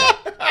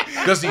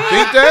thinking. Does he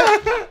think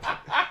that?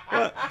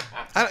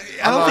 I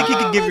don't think you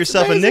could give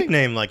yourself a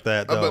nickname like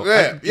that, though.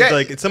 Yeah.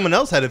 Like someone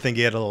else had to think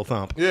he had a little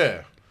thump.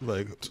 Yeah.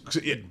 Like, It's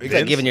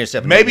like giving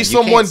yourself a maybe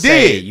nickname. someone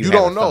did. You You have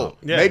don't a know. thump.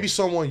 Yeah. Maybe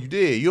someone you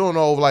did. You don't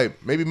know.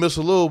 Like maybe Miss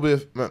a little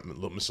bit.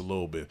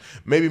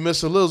 Maybe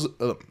Miss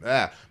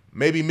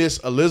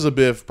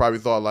Elizabeth probably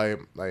thought like,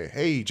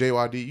 hey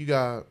JYD, you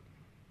got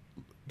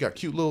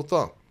cute little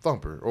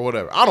thumper or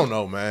whatever. I don't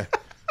know, man.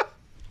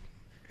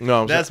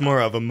 No, that's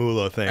more of a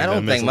Mulo thing. I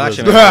don't than think Miss much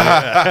of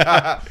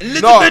Elizabeth.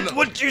 it. Elizabeth,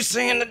 what you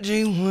saying to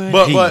J1?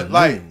 But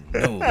like,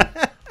 no.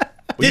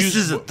 This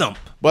is a thump.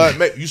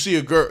 But you see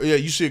a girl,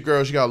 she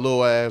got a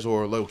little ass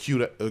or a little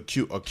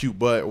cute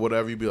butt or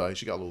whatever. You be like,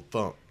 she got a little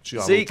thump. She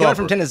got a See, little coming thumper.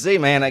 from Tennessee,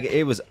 man, like,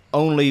 it was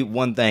only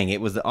one thing.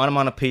 It was the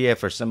onomatopoeia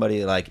for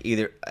somebody like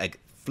either like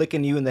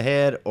flicking you in the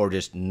head or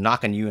just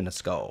knocking you in the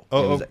skull.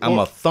 I'm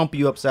gonna thump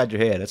you upside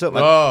your head. That's what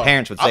my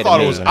parents would say I thought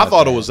to me. I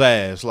thought it was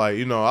ass. Like,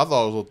 you know, I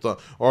thought it was a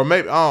thump, or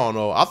maybe I don't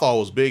know. I thought it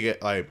was big.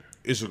 Like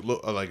it's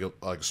like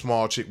a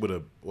small chick with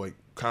a like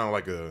kind of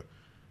like a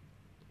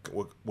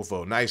with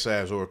a nice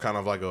ass or kind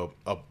of like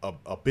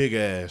a big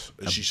ass.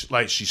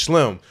 She's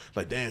slim.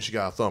 Like, damn, she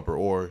got a thumper,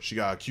 or she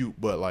got a cute,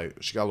 but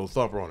like she got a little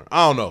thumper on her.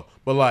 I don't know,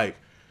 but like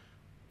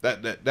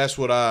that's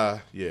what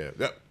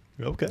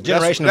Okay.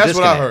 Generation that's of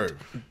what I disconnect.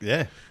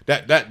 heard.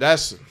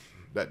 Yeah.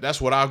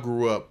 That's what I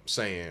grew up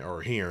saying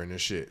or hearing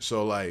and shit.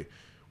 So like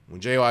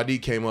when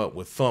JYD came up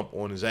with thump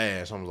on his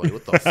ass, I was like,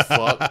 what the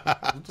fuck?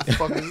 What the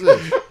fuck is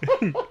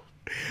this?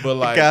 But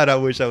like, God, I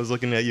wish I was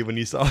looking at you when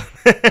you saw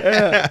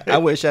Yeah, I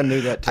wish I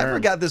knew that term. I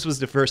forgot this was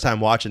the first time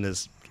watching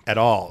this at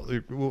all.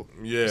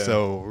 Yeah.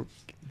 So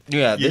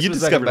Yeah, you this was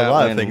discovered like a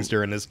lot of when- things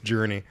during this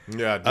journey.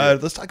 yeah, I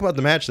did. Let's talk about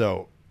the match,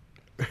 though.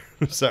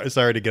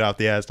 Sorry to get off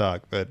the ass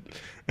talk, but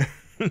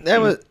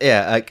That was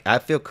I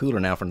feel cooler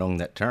now for knowing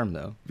that term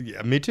though.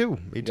 yeah, me too.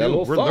 Me Got a too.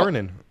 little We're thump.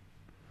 learning.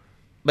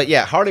 But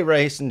yeah, Harley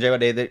Race and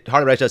JYD.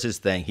 Harley Race does his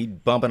thing. He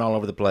bumping all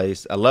over the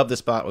place. I love the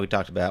spot we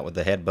talked about with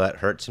the headbutt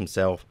hurts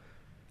himself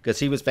because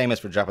he was famous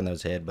for dropping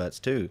those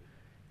headbutts too.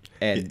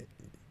 And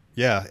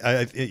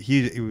Yeah,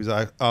 he was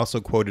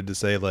also quoted to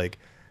say, like,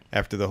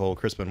 after the whole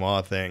Chris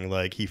Benoit thing,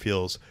 like, he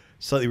feels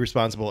slightly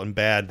responsible and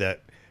bad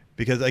that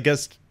because I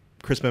guess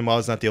Chris Benoit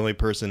is not the only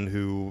person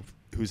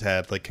who's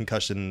had like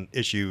concussion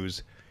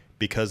issues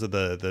because of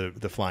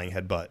the flying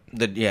headbutt.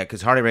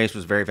 because Harley Race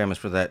was very famous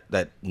for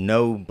that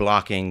no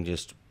blocking,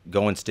 just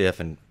going stiff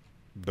and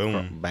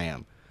Boom.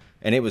 bam,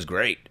 and it was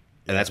great.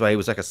 And that's why he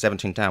was like a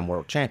 17-time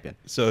world champion.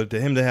 So to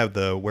him to have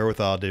the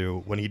wherewithal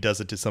to, when he does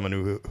it to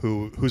someone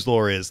whose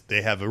lore is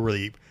they have a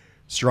really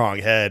strong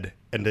head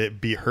and to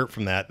be hurt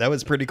from that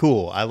was pretty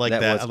cool. I like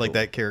that. I like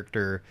that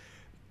character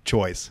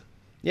choice.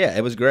 Yeah,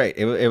 it was great.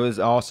 It was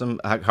awesome.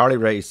 Harley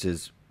Race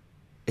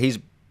he's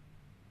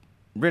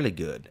really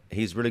good.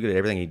 He's really good at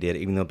everything he did,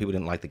 even though people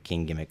didn't like the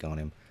King gimmick on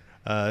him.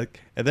 And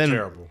then,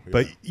 Terrible, yeah.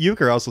 But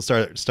Euchre also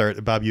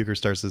Bob Euchre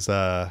starts this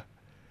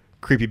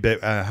creepy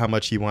bit how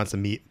much he wants to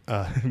meet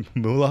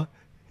Moolah.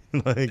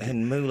 Like,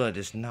 And Moolah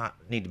does not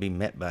need to be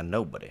met by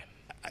nobody.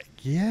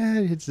 yeah,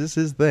 it's just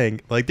his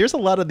thing. Like, there's a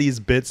lot of these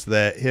bits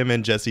that him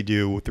and Jesse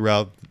do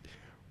throughout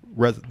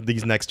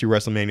these next two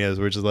WrestleManias,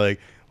 which is like,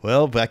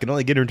 well, if I can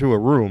only get her into a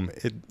room,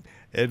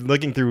 it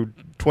looking through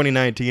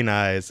 2019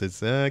 eyes, it's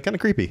kind of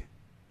creepy.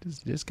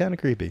 Just kind of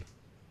creepy.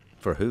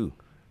 For who?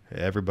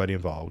 Everybody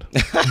involved.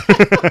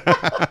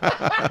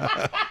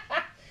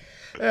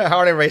 Yeah,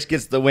 Harley Race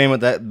gets the win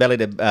with that belly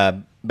to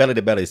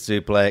belly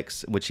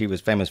suplex, which he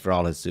was famous for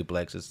all his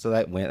suplexes. So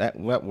that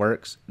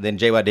works. Then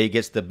JYD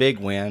gets the big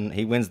win.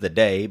 He wins the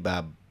day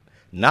by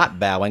not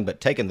bowing, but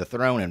taking the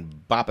throne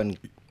and bopping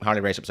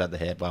Harley Race upside the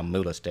head while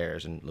Moolah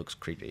stares and looks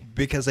creepy.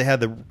 Because they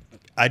had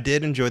I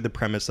did enjoy the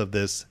premise of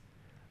this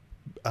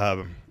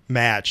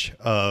match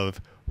of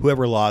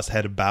whoever lost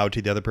had to bow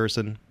to the other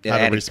person. Yeah,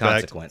 out of added respect.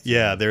 consequence.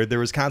 Yeah, there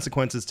was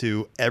consequences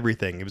to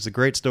everything. It was a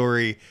great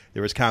story.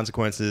 There was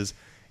consequences.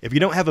 If you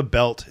don't have a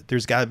belt,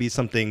 there's got to be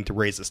something to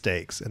raise the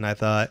stakes. And I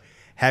thought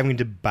having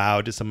to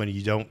bow to someone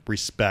you don't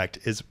respect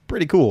is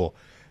pretty cool.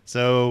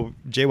 So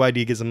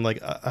JYD gives him like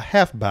a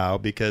half bow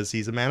because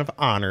he's a man of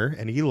honor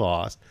and he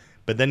lost.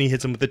 But then he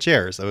hits him with the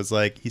chair. So it's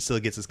like he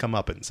still gets his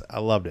comeuppance. I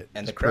loved it.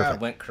 And It's the crowd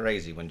perfect. went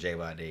crazy when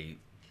JYD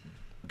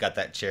got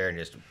that chair and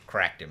just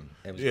cracked him.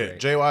 It was Yeah, great.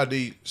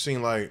 JYD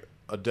seemed like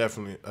a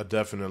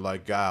definite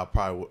like guy.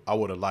 I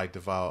would have liked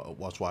if I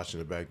was watching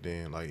it back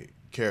then. Like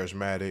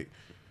charismatic,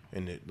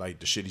 and like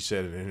the shit he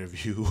said in the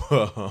interview.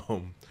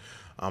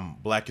 I'm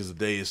black as the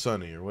day is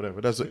sunny or whatever.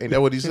 Ain't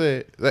that what he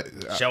said?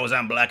 Shows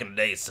I'm black in the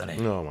day, sonny.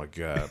 Oh my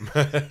god.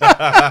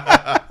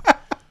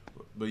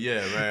 But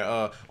yeah,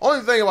 man.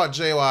 Only thing about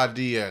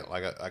JYD,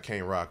 like I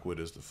can't rock with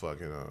is the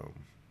fucking,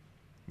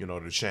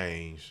 the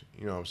change.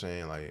 You know what I'm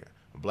saying? Like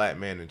a black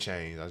man in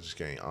change. I just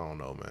can't. I don't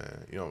know,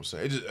 man. You know what I'm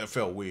saying? It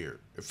felt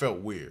weird.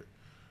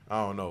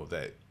 I don't know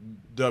that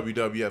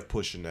WWF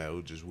pushing that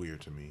was just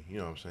weird to me. You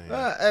know what I'm saying?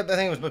 I think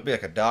it was supposed to be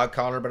like a dog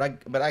collar, but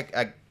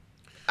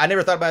I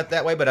never thought about it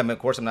that way. But of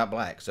course I'm not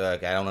black, so I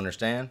don't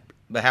understand.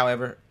 But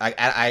however, I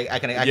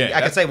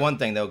can say one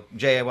thing though.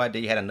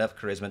 JYD had enough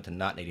charisma to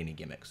not need any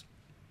gimmicks.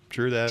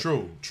 True that.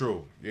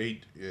 True. Yeah,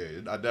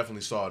 I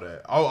definitely saw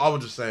that. I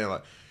was just saying,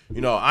 like,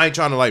 I ain't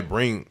trying to like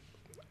I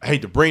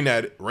hate to bring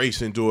that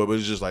race into it, but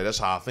it's just like that's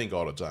how I think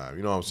all the time.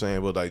 You know what I'm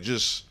saying? But like,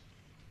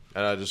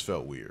 and I just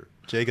felt weird.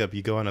 Jacob,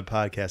 you go on a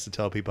podcast to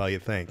tell people how you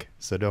think,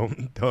 so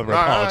don't ever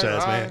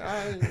apologize,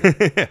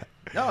 man.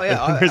 No,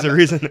 yeah, there's a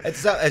reason.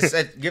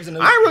 It gives a new.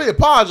 I ain't really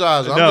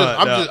apologizing.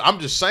 No. I'm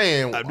just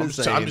saying. I'm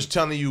saying. just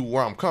telling you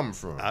where I'm coming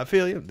from. I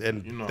feel you,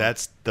 and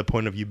that's the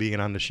point of you being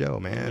on the show,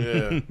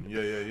 man.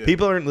 Yeah.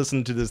 People aren't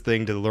listening to this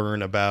thing to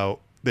learn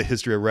about the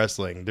history of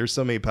wrestling. There's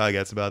so many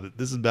podcasts about it.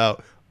 This is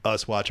about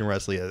us watching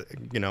wrestling.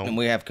 And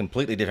we have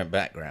completely different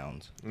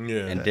backgrounds.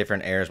 Yeah. And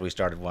different eras we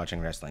started watching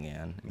wrestling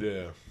in.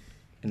 Yeah.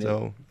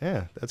 So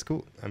yeah, that's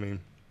cool. I mean,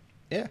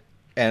 yeah,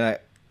 and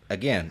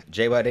again,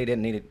 JYD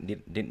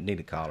didn't need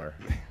a collar.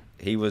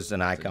 He was an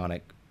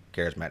iconic,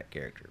 charismatic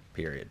character.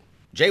 Period.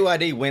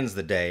 JYD wins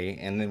the day,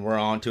 and then we're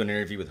on to an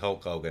interview with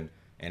Hulk Hogan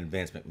and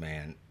Vince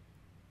McMahon,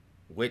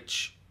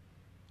 which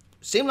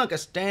seemed like a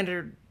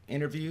standard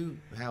interview.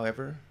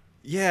 However,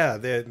 yeah,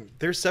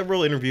 there's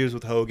several interviews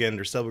with Hogan.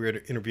 There's several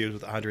interviews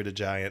with Andre the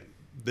Giant.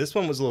 This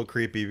one was a little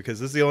creepy because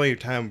this is the only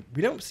time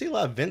we don't see a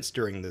lot of Vince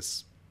during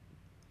this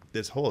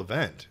whole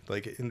event.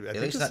 Like, at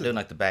least not doing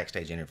like the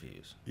backstage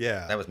interviews.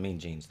 Yeah, that was Mean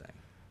Gene's thing.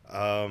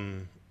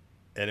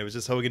 And it was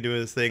just Hogan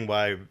doing this thing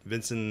while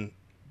Vincent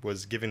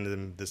was giving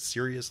them this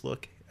serious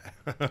look.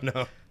 I don't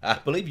know. I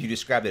believe you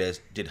described it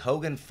as, did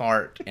Hogan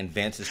fart and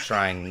Vince is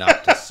trying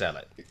not to sell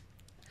it?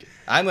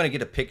 I'm going to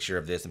get a picture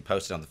of this and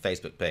post it on the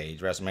Facebook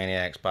page,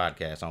 Wrestlemaniacs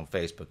Podcast on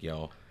Facebook,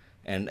 y'all.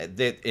 And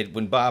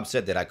when Bob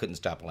said that, I couldn't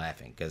stop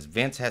laughing because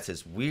Vince has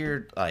this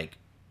weird, like,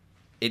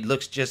 it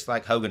looks just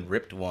like Hogan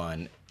ripped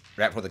one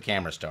right before the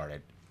camera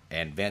started,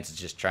 and Vince is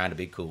just trying to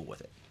be cool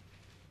with it.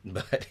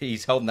 But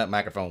he's holding that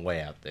microphone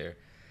way out there.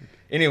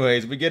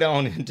 Anyways, we get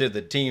on into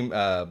the team,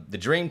 the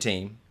Dream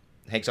Team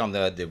takes on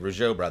the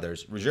Rougeau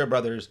brothers. Rougeau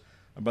brothers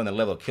are on the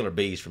level of Killer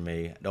Bees for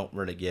me. I don't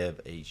really give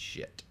a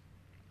shit.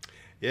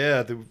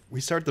 Yeah,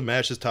 we start the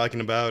match just talking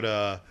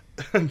about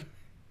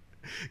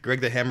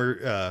Greg the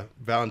Hammer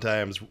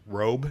Valentine's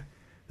robe.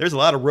 There's a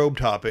lot of robe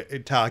talk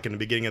in the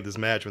beginning of this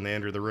match when they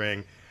enter the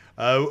ring.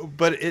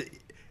 But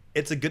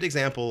it's a good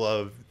example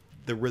of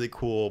the really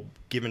cool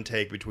give and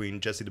take between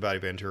Jesse the Body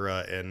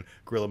Ventura and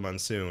Gorilla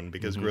Monsoon,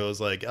 because Gorilla's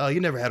like, oh,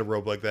 you never had a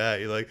robe like that.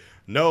 You're like,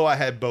 no, I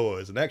had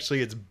boas. And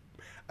actually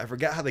I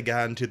forgot how they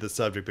got into the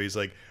subject, but he's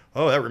like,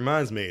 oh, that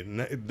reminds me,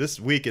 this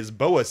week is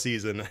boa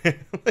season.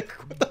 Like,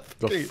 what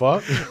the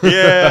fuck?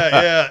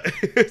 Yeah.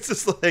 It's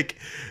just like,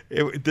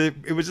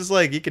 it was just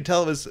like, you could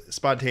tell it was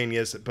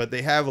spontaneous, but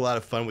they have a lot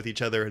of fun with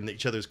each other and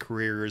each other's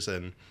careers.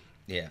 And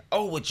yeah.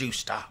 Oh, would you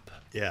stop?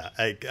 Yeah,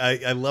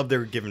 I love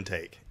their give and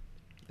take.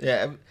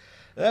 Yeah,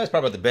 that was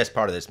probably the best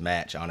part of this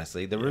match,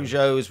 honestly. The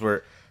Rougeaus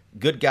were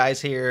good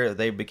guys here.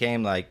 They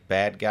became like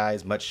bad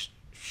guys much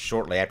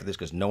shortly after this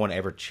because no one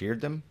ever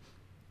cheered them.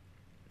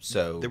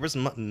 So there was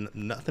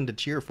nothing to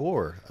cheer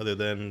for other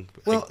than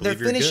their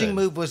finishing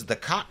move was the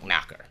cock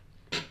knocker.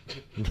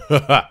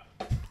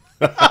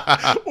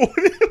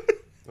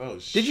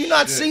 Did you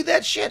not see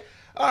that shit?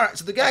 All right,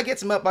 so the guy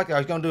gets him up like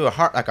he's going to do the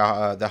heart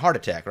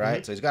attack, right?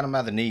 Mm-hmm. So he's got him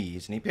by the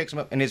knees, and he picks him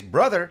up, and his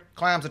brother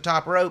climbs the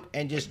top rope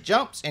and just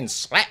jumps and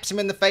slaps him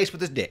in the face with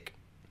his dick,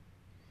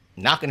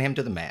 knocking him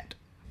to the mat.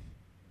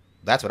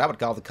 That's what I would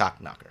call the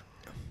cock knocker.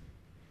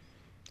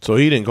 So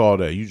he didn't call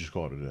that. You just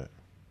called it that.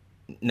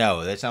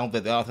 No, I don't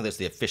think that's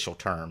the official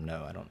term.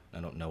 No, I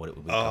don't know what it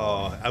would be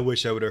called. Oh, I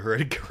wish I would have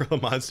heard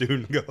Gorilla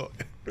Monsoon go.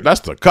 That's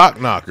the cock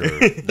knocker.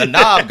 The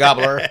knob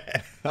gobbler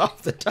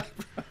off the top.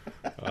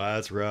 Oh,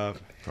 that's rough.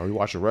 Are we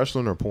watching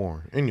wrestling or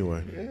porn?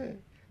 Anyway. Yeah.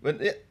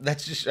 But I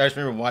just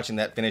remember watching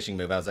that finishing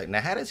move. I was like, now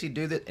how does he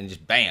do that? And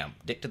just bam,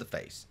 dick to the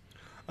face.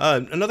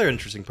 Another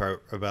interesting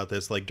part about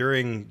this, like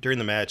during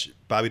the match,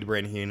 Bobby the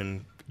Brain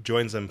Heenan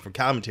joins them from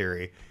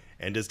commentary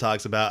and just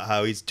talks about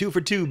how he's 2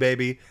 for 2,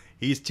 baby.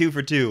 He's 2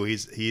 for 2.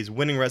 He's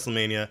winning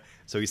WrestleMania,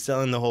 so he's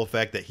selling the whole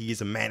fact that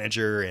he's a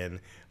manager and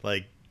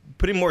like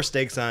putting more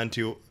stakes on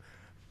to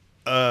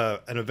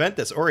An event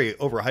that's already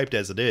overhyped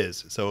as it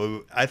is.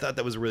 So I thought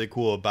that was really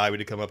cool of Bobby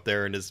to come up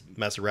there and just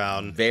mess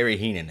around. Very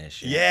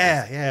Heenan-ish.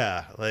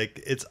 Yeah.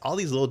 Like, it's all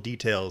these little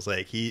details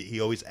like he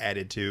always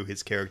added to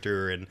his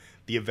character and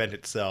the event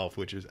itself,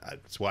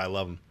 that's why I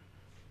love him.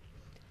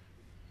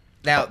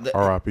 Now,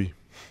 R.I.P.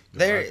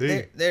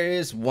 There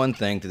is one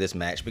thing to this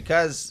match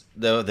because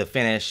the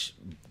finish,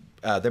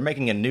 they're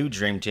making a new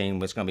Dream Team,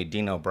 which is going to be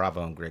Dino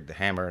Bravo and Greg the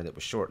Hammer. That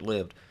was short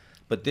lived,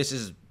 but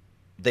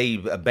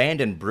they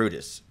abandoned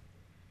Brutus,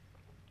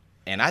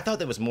 and I thought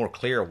that was more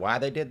clear why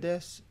they did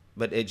this.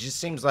 But it just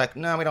seems like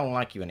no, we don't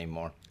like you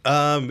anymore.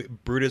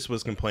 Brutus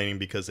was complaining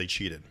because they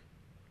cheated.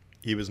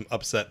 He was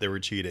upset they were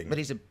cheating. But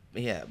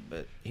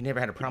but he never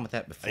had a problem with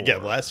that before. Yeah,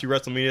 the last 2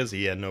 WrestleManias,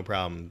 he had no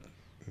problem.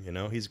 You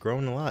know, he's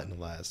grown a lot in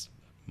the last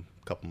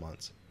couple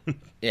months.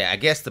 Yeah, I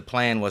guess the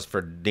plan was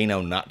for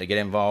Dino not to get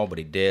involved, but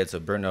he did. So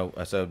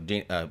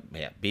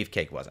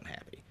Beefcake wasn't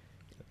happy.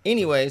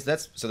 Anyways,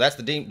 that's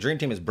the Dream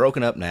Team is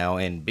broken up now,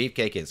 and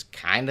Beefcake is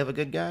kind of a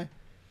good guy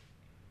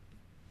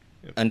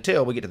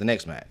until we get to the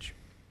next match,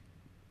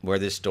 where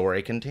this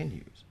story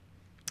continues.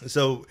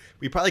 So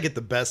we probably get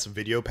the best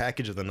video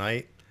package of the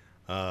night.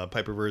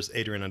 Piper versus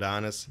Adrian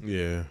Adonis.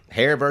 Yeah.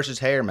 Hair versus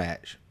hair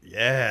match.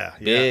 Yeah.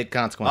 Big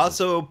consequences.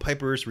 Also,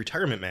 Piper's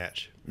retirement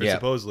match.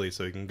 Supposedly,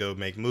 so he can go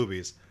make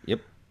movies.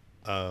 Yep.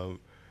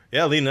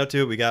 Leading up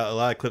to it, we got a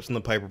lot of clips in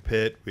the Piper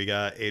pit. We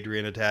got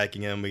Adrian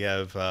attacking him. We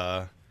have...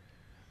 the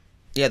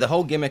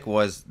whole gimmick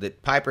was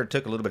that Piper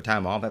took a little bit of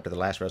time off after the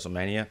last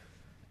WrestleMania,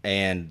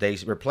 and they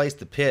replaced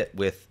the pit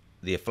with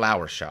the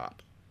flower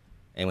shop.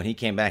 And when he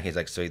came back, he's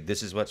like, so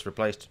this is what's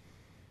replaced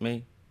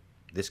me?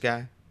 This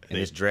guy? In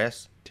this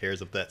dress?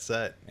 Tears up that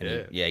set.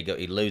 And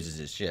he loses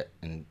his shit.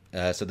 And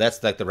so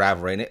that's like the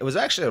rivalry. And it was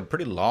actually a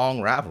pretty long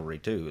rivalry,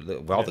 too.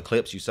 With all the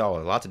clips you saw,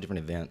 lots of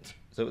different events.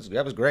 So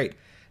that was great.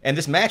 And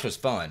this match was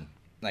fun.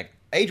 Like,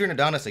 Adrian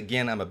Adonis,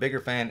 again, I'm a bigger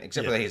fan,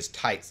 except for his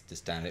tights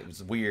this time. It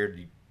was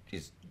weird.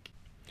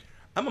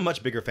 I'm a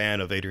much bigger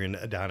fan of Adrian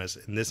Adonis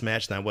in this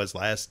match than I was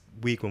last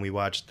week when we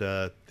watched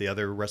the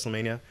other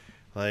WrestleMania.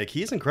 Like,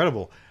 he's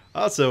incredible.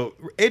 Also,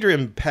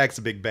 Adrian packs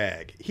a big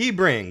bag. He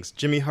brings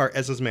Jimmy Hart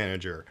as his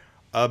manager,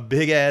 a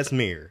big-ass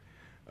mirror.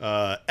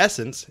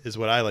 Essence is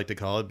what I like to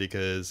call it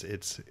because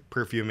it's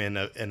perfume in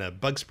a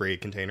bug spray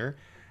container.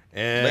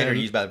 And later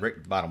used by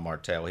Rick Bottom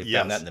Martell. He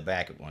found that in the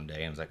back one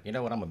day and was like, you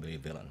know what, I'm going to be a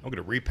villain. I'm going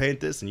to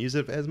repaint this and use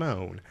it as my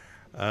own.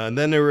 And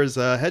then there was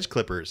hedge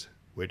clippers,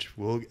 which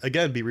will,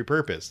 again, be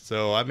repurposed.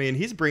 So, I mean,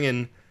 he's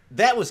bringing...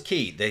 That was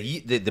key.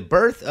 The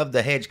birth of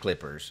the hedge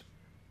clippers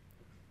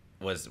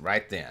was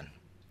right then.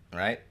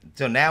 Right?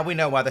 So now we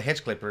know why the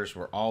hedge clippers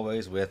were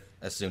always with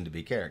a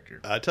soon-to-be character.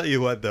 I tell you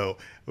what, though.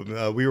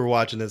 We were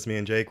watching this, me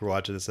and Jake were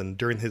watching this, and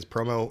during his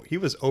promo, he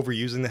was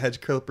overusing the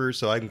hedge clippers,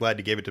 so I'm glad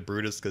he gave it to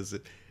Brutus, because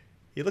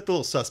he looked a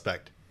little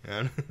suspect. You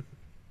know?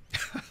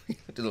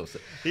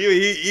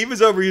 he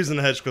was overusing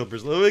the hedge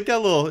clippers. It got a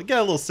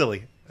little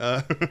silly.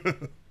 But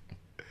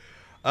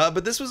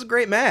this was a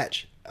great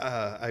match.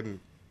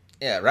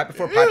 Right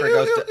before Piper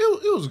goes to...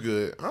 It was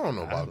good. I don't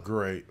know about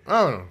great.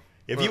 I don't know.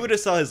 If you would have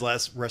saw his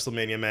last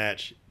WrestleMania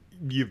match,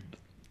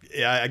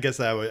 I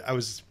guess I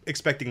was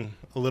expecting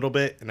a little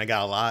bit, and I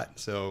got a lot.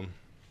 So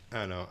I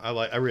don't know.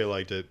 I really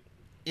liked it.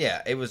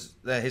 Yeah, it was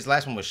his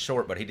last one was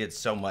short, but he did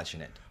so much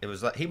in it. It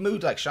was like he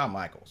moved like Shawn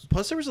Michaels.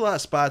 Plus, there was a lot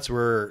of spots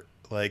where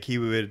like he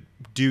would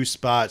do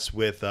spots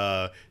with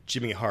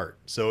Jimmy Hart.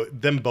 So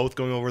them both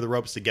going over the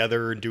ropes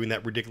together and doing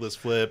that ridiculous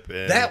flip.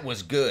 And... That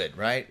was good,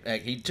 right?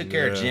 Like, he took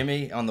care of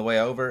Jimmy on the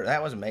way over.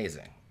 That was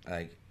amazing.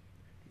 Like.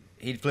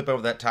 He'd flip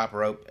over that top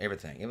rope,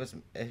 everything. It was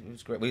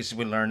great. We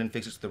learned in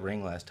Fix It to the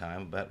Ring last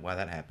time about why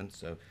that happened.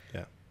 So,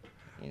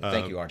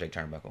 thank you, RJ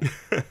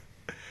Turnbuckle.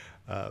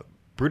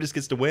 Brutus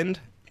gets the win.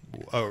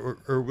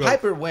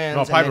 Piper wins.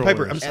 No,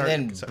 Piper. I'm sorry.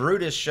 And then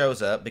Brutus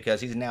shows up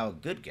because he's now a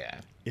good guy.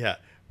 Yeah,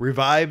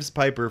 revives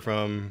Piper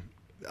from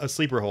a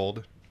sleeper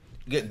hold.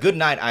 Good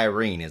Night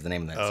Irene is the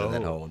name of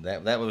that hold.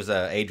 That was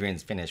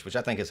Adrian's finish, which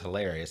I think is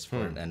hilarious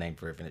for a name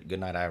for a finish. Good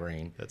Night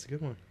Irene. That's a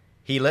good one.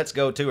 He lets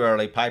go too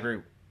early.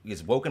 Piper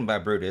is woken by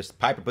Brutus.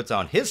 Piper puts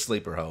on his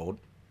sleeper hold,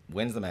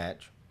 wins the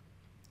match,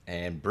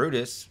 and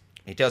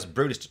he tells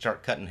Brutus to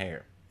start cutting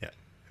hair. Yeah,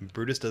 and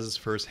Brutus does his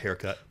first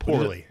haircut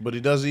poorly. But he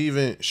doesn't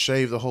even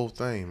shave the whole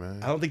thing,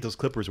 man. I don't think those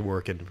clippers are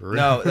working. For real.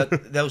 No,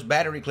 those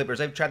battery clippers,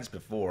 they've tried this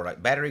before.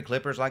 Like battery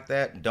clippers like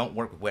that don't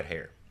work with wet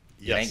hair.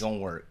 Yes. It ain't going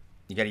to work.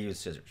 You got to use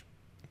scissors.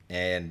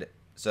 And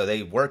so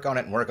they work on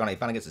it. He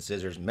finally gets the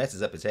scissors,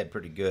 messes up his head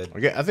pretty good.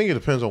 I think it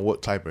depends on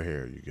what type of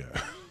hair you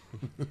got.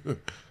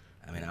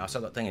 I mean, I saw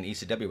that thing in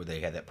ECW where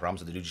they had that problem,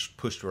 so the dude just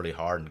pushed really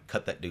hard and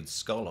cut that dude's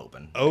skull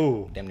open.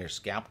 Oh. Damn near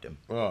scalped him.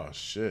 Oh,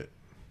 shit.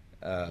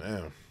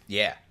 Damn.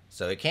 Yeah,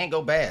 so it can't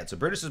go bad. So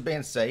Brutus is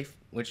being safe,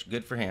 which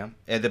good for him.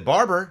 And the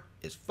barber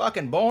is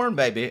fucking born,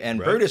 baby, and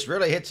right. Brutus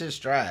really hits his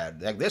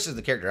stride. Like, this is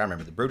the character I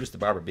remember, the Brutus the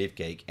Barber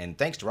Beefcake. And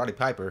thanks to Roddy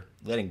Piper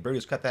letting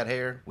Brutus cut that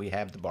hair, we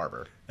have the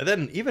barber. And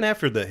then even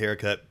after the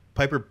haircut,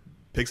 Piper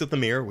picks up the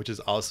mirror, which is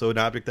also an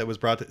object that was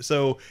brought to...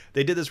 So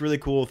they did this really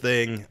cool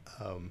thing.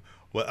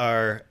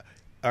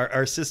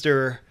 Our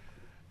sister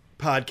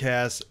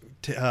podcast,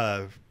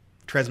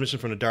 Transmission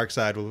from the Dark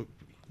Side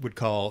would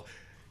call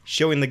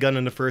showing the gun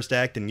in the first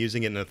act and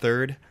using it in the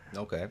third.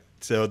 Okay.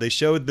 So they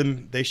showed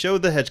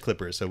the hedge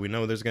clippers, so we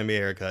know there's going to be a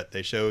haircut.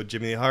 They showed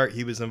Jimmy Hart,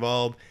 he was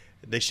involved.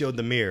 They showed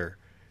the mirror.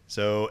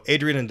 So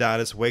Adrian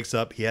Adonis wakes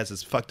up, he has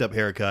his fucked up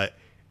haircut,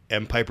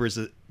 and Piper's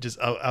just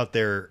out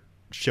there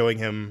showing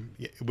him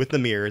with the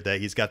mirror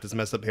that he's got this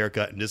messed up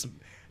haircut and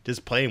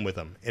just playing with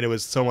him. And it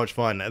was so much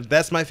fun.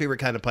 That's my favorite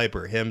kind of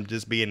Piper, him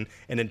just being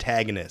an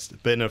antagonist,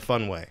 but in a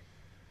fun way.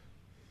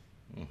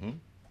 Mm-hmm.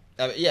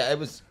 Yeah, it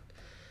was...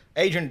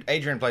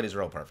 Adrian played his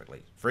role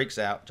perfectly. Freaks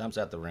out, jumps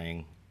out the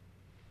ring,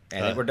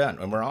 and then we're done,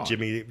 and we're on.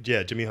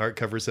 Jimmy Hart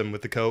covers him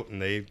with the coat,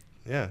 and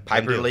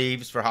Piper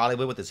leaves for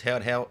Hollywood with his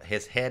head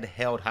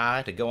held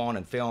high to go on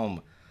and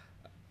film.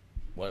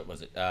 What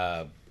was it?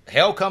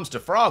 Hell Comes to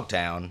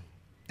Frogtown,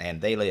 and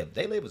They Live.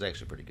 They Live was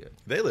actually pretty good.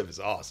 They Live is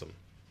awesome.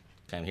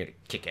 Came here to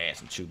kick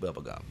ass and chew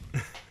bubble gum.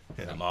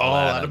 I'm all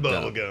out of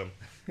bubble gum.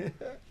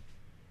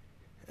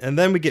 And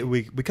then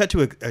we cut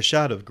to a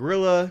shot of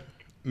Gorilla,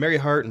 Mary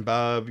Hart, and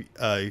Bob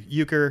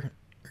Uecker,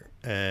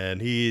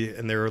 and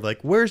they were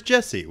like, "Where's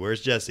Jesse?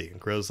 Where's Jesse?" And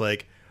Gorilla's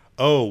like,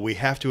 "Oh, we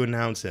have to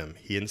announce him.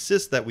 He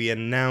insists that we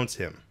announce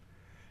him."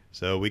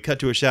 So we cut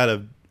to a shot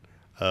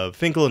of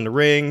Finkel in the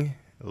ring.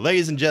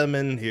 Ladies and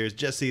gentlemen, here's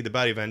Jesse, the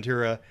Body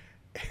Ventura.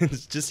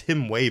 It's just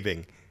him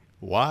waving.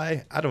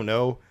 Why? I don't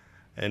know.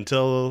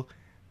 Until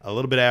a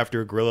little bit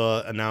after,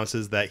 Gorilla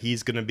announces that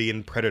he's going to be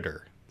in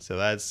Predator. So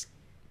that's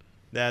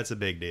a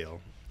big deal.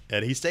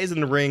 And he stays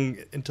in the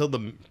ring until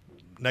the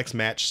next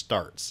match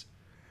starts.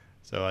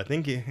 So I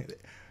think,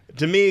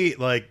 to me,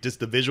 like,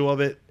 just the visual of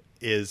it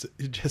is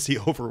Jesse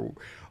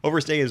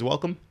overstaying his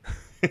welcome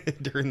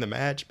during the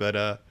match. But,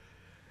 yeah.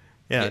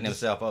 Getting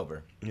himself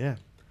over. Yeah.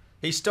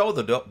 He stole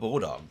the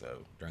Bulldog, though,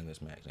 during this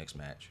next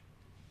match.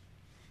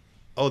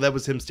 Oh, that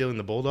was him stealing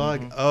the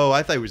Bulldog? Mm-hmm. Oh,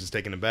 I thought he was just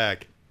taking it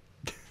back.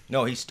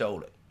 No, he stole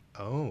it.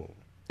 Oh.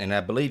 And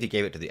I believe he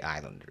gave it to the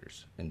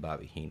Islanders and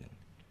Bobby Heenan.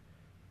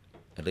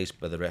 At least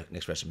by the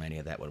next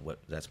WrestleMania,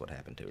 that's what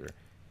happened to her.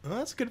 Oh,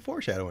 that's good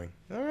foreshadowing.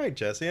 All right,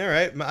 Jesse. All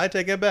right. I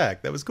take it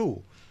back. That was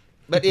cool.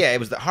 But yeah, it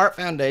was the Hart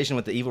Foundation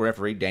with the evil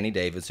referee, Danny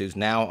Davis, who's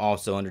now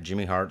also under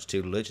Jimmy Hart's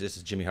tutelage. This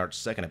is Jimmy Hart's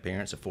second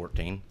appearance of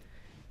 14.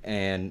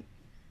 And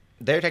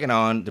they're taking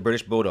on the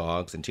British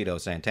Bulldogs and Tito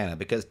Santana,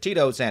 because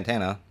Tito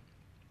Santana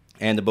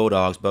and the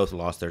Bulldogs both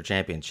lost their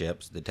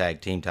championships, the tag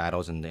team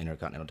titles and the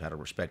Intercontinental title,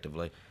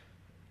 respectively,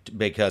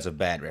 because of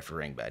bad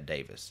refereeing by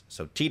Davis.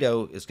 So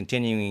Tito is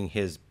continuing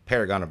his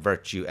paragon of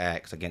virtue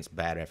acts against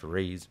bad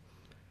referees.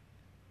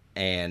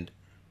 And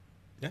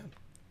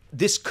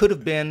this could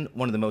have been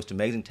one of the most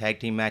amazing tag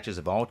team matches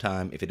of all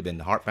time if it had been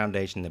the Hart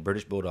Foundation and the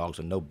British Bulldogs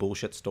with no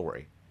bullshit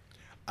story.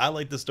 I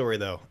like the story,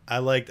 though. I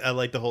like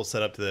the whole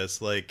setup to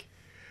this. Like,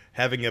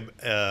 having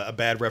a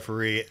bad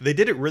referee. They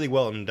did it really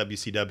well in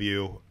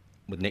WCW.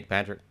 With Nick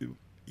Patrick?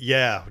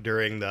 Yeah,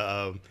 during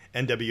the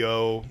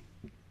NWO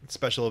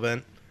special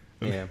event.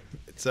 Yeah.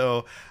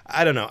 So,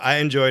 I don't know. I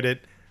enjoyed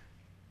it.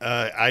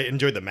 I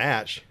enjoyed the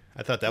match.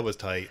 I thought that was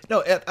tight.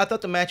 No, I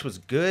thought the match was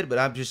good, but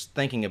I'm just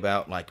thinking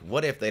about, like,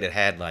 what if they'd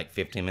had like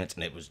 15 minutes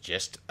and it was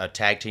just a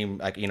tag team,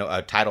 like, you know,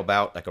 a title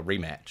bout, like a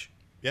rematch.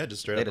 Yeah,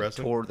 just straight up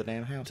wrestling. Tore the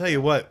damn house. I'll tell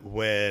you what,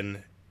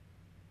 when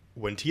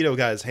Tito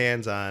got his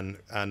hands on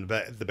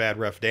the bad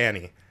ref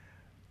Danny,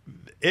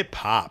 it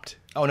popped.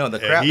 Oh no, the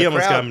crowd. He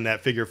almost got him in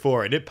that figure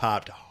 4, and it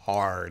popped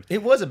hard.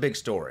 It was a big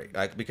story,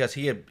 like, because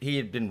he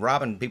had been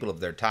robbing people of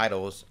their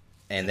titles,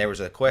 and there was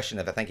a question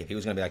of, I think, if he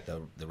was going to be like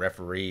the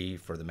referee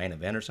for the main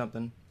event or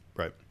something.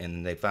 Right.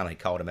 And they finally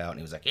called him out, and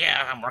he was like,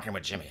 "Yeah, I'm working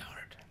with Jimmy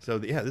Hart."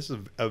 So yeah, this is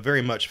a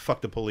very much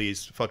fuck the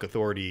police, fuck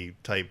authority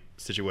type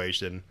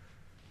situation.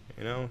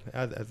 You know,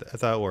 I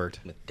thought it worked.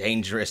 With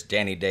dangerous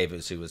Danny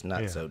Davis, who was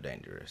not so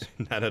dangerous.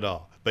 Not at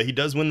all. But he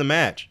does win the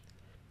match.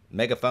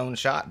 Megaphone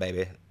shot,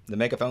 baby. The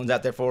megaphone's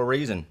out there for a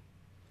reason.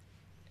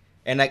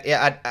 And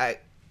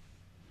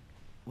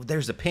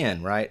there's a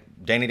pin, right?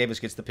 Danny Davis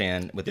gets the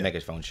pin with the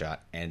megaphone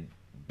shot,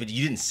 but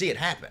you didn't see it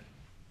happen,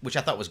 which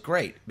I thought was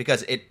great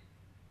because it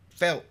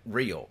felt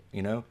real,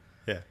 you know?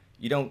 Yeah.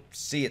 You don't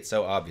see it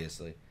so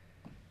obviously.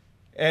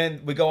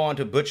 And we go on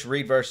to Butch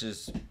Reed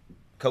versus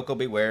Coco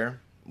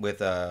Beware with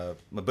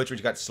Butch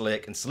Reed's got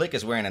Slick, and Slick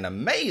is wearing an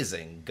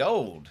amazing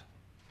gold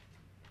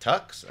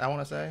tux, I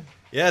want to say.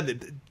 Yeah,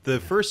 the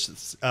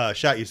first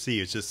shot you see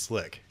is just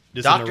Slick.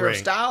 Just Doctor of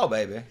Style,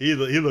 baby. He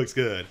looks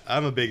good.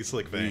 I'm a big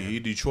Slick fan. He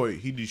Detroit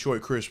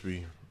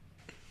crispy.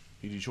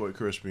 He Detroit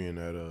crispy in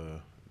that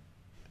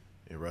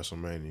in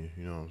WrestleMania.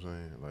 You know what I'm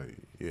saying? Like,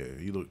 yeah,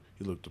 he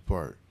looked the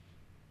part.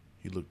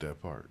 He looked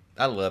that part.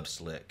 I love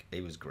Slick.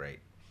 He was great.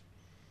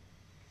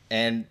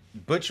 And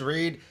Butch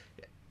Reed,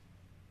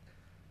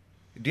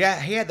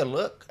 yeah, he had the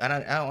look. I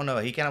don't know.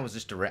 He kind of was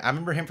just around. I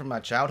remember him from my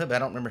childhood, but I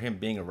don't remember him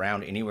being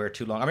around anywhere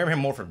too long. I remember him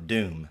more from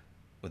Doom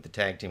with the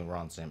tag team with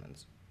Ron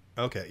Simmons.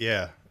 Okay,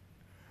 yeah.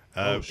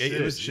 He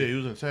was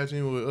in a tag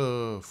team with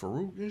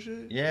Farouk and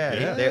shit.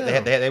 Yeah.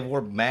 They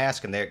wore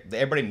masks, and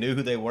everybody knew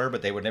who they were,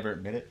 but they would never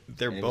admit it.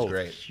 They're both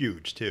great.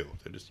 Huge too.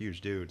 They're just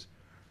huge dudes.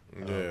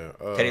 Yeah.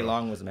 Teddy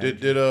Long was the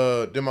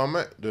manager.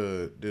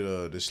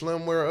 Did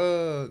Slim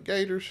wear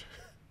gaiters?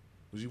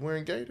 Was he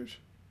wearing gaiters?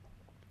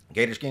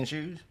 Gator skin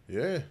shoes?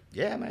 Yeah.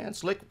 Yeah, man.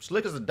 Slick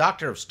is the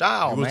doctor of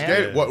style, man.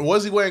 Yeah. What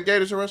was he wearing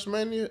gaiters at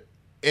WrestleMania?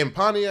 In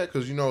Pontiac?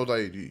 Because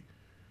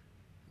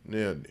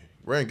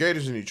wearing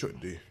gaiters in Detroit.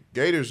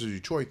 Gators is a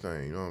Detroit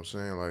thing, you know what I'm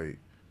saying? Like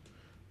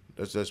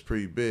that's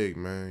pretty big,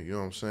 man. You know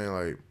what I'm saying?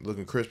 Like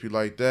looking crispy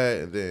like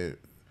that, and then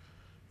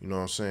you know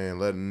what I'm saying,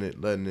 letting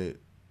it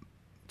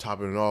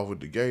topping it off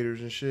with the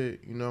gators and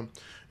shit, you know.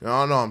 And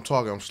I know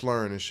I'm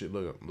slurring and shit.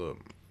 Look.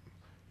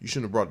 You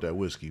shouldn't have brought that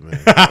whiskey,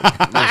 man.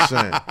 I'm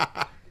saying.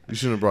 You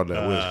shouldn't have brought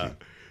that whiskey.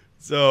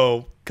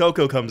 So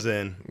Coco comes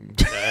in.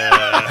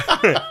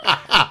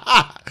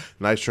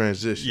 Nice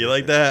transition. You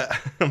like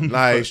that?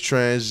 Nice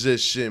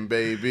transition,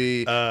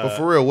 baby. But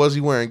for real, was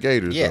he wearing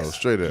gators though?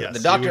 Straight up. Yes, the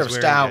doctor of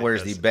style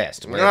wears the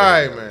best. All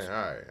right, man.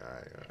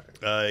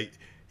 All right.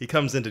 He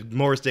comes into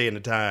Morris Day in the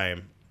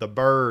time. The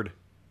Bird.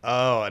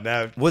 Oh, and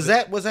now was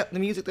that the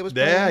music that was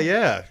playing?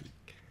 Yeah.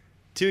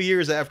 2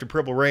 years after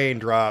Purple Rain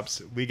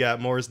drops, we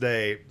got Morris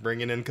Day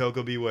bringing in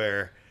Coco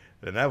Beware,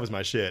 and that was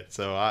my shit.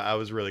 So I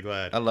was really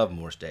glad. I love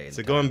Morris Day.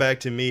 So going back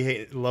to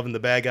me loving the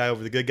bad guy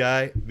over the good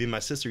guy, me and my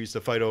sister used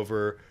to fight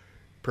over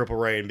Purple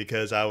Rain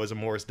because I was a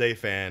Morris Day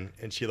fan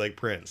and she liked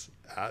Prince.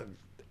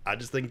 I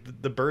just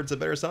think the Bird's a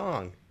better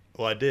song.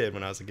 Well, I did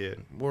when I was a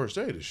kid. Morris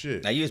Day the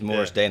shit. I use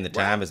Morris Day in the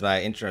Time as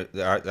my intro.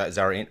 As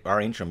our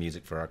intro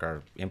music for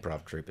our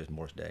improv troupe is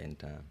Morris Day in the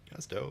Time.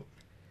 That's dope.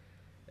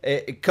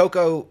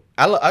 Coco,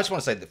 I just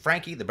want to say that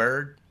Frankie the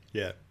Bird,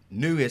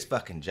 knew his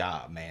fucking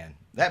job, man.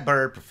 That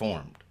bird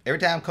performed. Every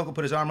time Coco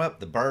put his arm up,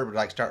 the bird would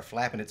like start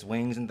flapping its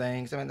wings and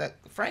things. I mean,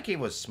 Frankie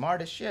was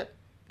smart as shit.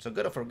 So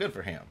good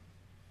for him.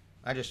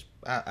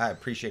 I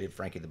appreciated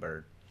Frankie the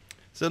Bird.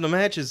 So the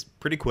match is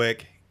pretty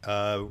quick.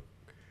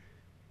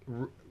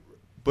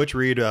 Butch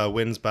Reed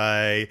wins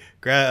by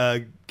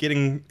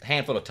getting a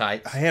handful of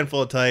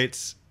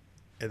tights,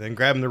 and then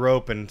grabbing the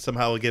rope and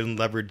somehow getting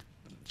leverage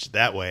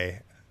that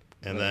way.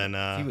 And then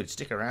if you would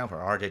stick around for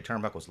R.J.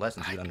 Turnbuckle's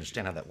lessons, you'd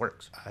understand how that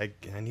works. I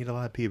need a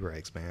lot of pee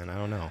breaks, man. I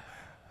don't know.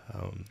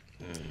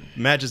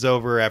 Match is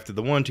over after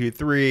the 1, 2,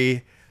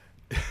 3.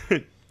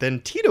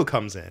 Then Tito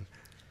comes in,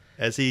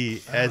 as he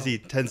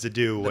tends to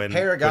do when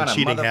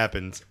cheating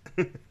happens.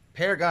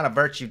 Paragon of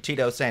Virtue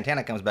Tito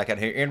Santana comes back out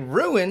here and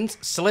ruins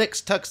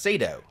Slick's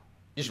tuxedo.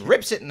 Just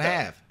rips it in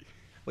half,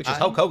 which is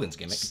Hulk Hogan's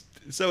gimmick.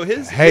 So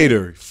his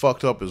hater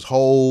fucked up his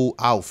whole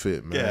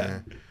outfit,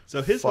 man. Yeah.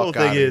 So his whole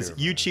thing is,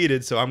 you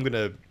cheated, so I'm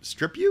gonna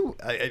strip you.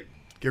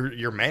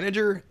 Your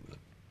manager.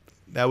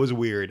 That was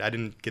weird. I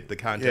didn't get the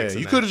context.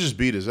 Yeah, you could have just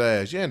beat his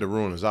ass. You had to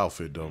ruin his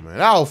outfit, though, man.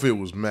 That outfit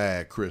was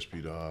mad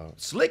crispy, dog.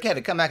 Slick had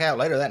to come back out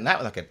later that night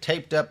with like a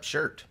taped up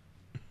shirt.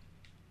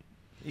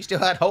 He still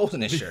had holes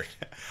in his shirt.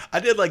 I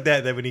did like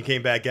that when he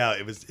came back out,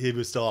 he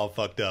was still all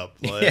fucked up.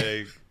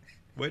 Like,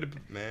 way to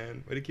keep that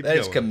going.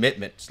 That's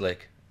commitment,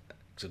 Slick.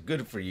 So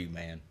good for you,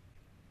 man.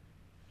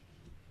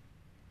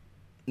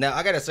 Now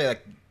I gotta say,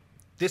 like,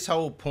 this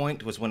whole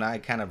point was when I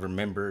kind of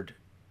remembered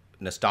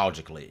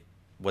nostalgically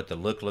what the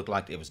look looked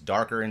like. It was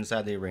darker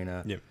inside the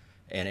arena,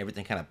 and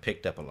everything kind of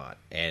picked up a lot.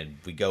 And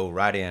we go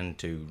right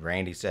into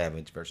Randy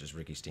Savage versus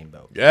Ricky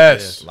Steamboat.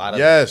 Yes, a lot of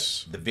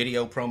the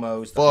video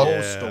promos, the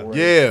whole story.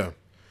 Yeah.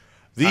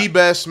 The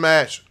best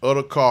match of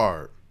the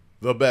card.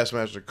 The best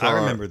match of the card. I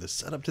remember the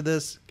setup to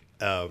this.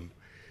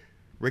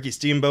 Ricky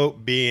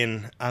Steamboat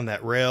being on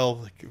that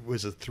rail,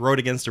 was a throat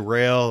against a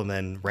rail, and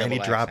then Randy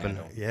dropping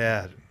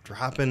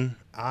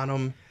on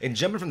him. And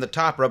jumping from the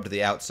top rope to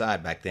the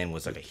outside back then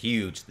was like a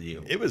huge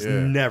deal. It was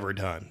never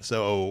done.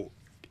 So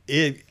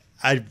as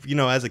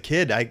a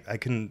kid, I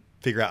couldn't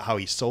figure out how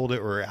he sold it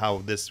or how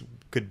this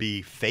could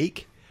be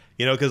fake.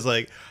 Because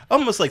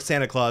almost like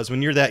Santa Claus,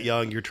 when you're that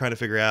young, you're trying to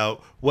figure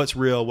out what's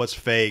real, what's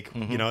fake.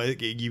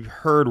 Mm-hmm. You've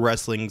heard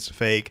wrestling's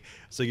fake,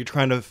 so you're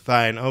trying to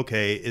find, are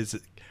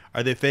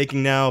they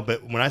faking now?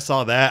 But when I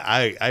saw that,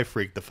 I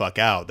freaked the fuck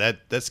out.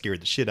 That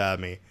scared the shit out of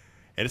me,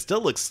 and it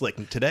still looks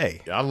slick today.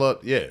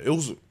 It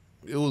was.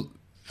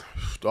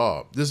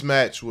 This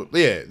match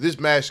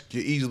could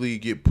easily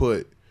get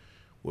put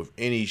with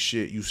any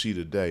shit you see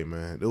today,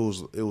 man. It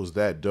was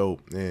that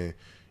dope, and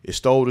it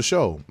stole the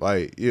show.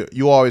 Like,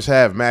 you always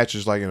have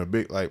matches like in a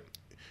big, like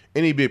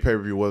any big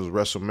pay-per-view, whether it's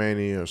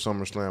WrestleMania or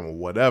SummerSlam or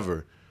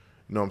whatever,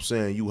 you know what I'm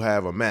saying? You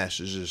have a match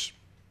that's just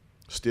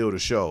steal the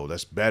show.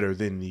 That's better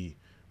than the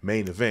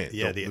main event.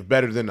 Yeah,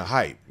 better than the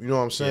hype. You know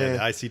what I'm saying?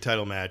 Yeah, the IC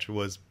title match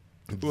was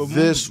more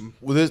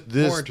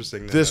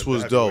interesting. This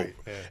was dope,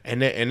 and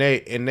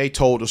they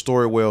told the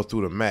story well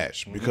through the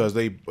match because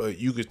they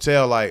you could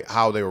tell like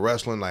how they were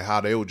wrestling, like how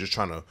they were just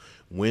trying to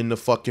win the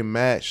fucking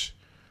match.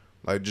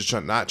 Like, just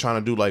not trying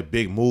to do like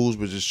big moves,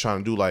 but just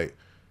trying to do like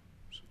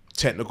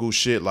technical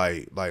shit,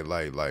 like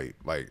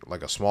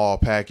a small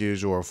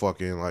package or a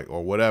fucking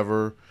or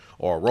whatever,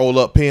 or a roll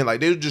up pin. Like,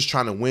 they were just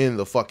trying to win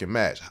the fucking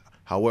match,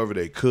 however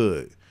they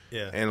could.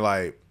 Yeah. And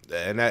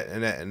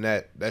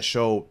that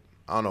showed,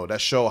 I don't know,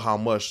 that showed how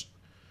much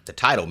the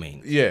title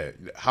means. Yeah,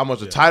 how much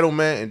the title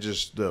meant and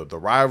just the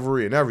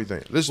rivalry and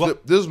everything. This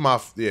is my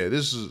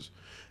this is.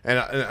 And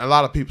a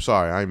lot of people,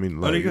 sorry, I didn't mean to.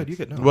 Like, you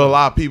good. No, well, a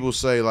lot of people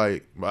say,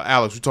 like,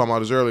 Alex, we talking about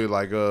this earlier,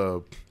 like,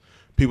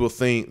 people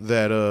think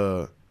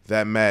that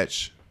that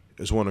match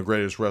is one of the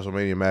greatest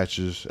WrestleMania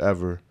matches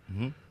ever.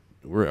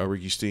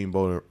 Ricky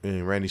Steamboat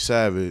and Randy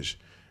Savage.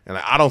 And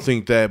I don't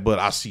think that, but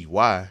I see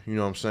why. You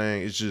know what I'm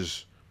saying? It's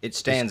just. It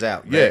stands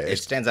out. Yeah. It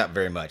stands out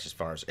very much as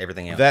far as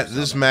everything else.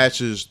 This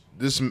match is,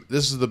 this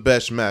is the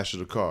best match of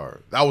the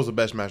card. That was the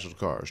best match of the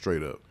card,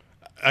 straight up.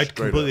 I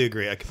completely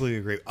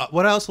agree.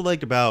 What I also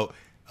liked about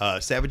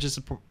Savage's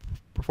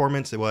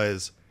performance, it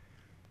was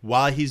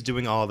while he's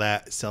doing all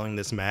that, selling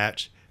this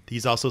match,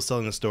 he's also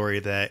selling the story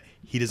that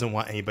he doesn't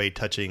want anybody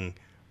touching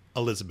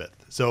Elizabeth.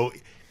 So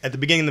at the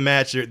beginning of the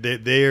match,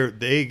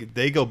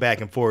 they go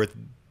back and forth,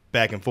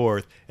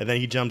 and then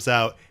he jumps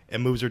out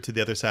and moves her to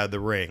the other side of the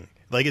ring.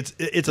 Like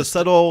it's a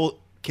subtle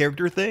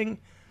character thing,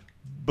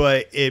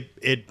 but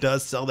it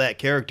does sell that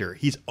character.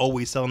 He's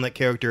always selling that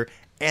character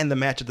and the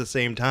match at the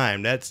same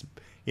time. That's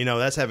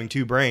having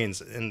two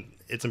brains, and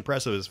it's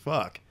impressive as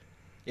fuck.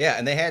 Yeah,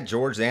 and they had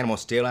George the Animal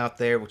Steel out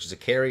there, which is a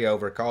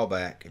carryover,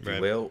 callback, if you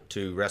will,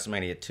 to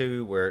WrestleMania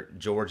II, where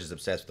George is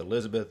obsessed with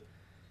Elizabeth.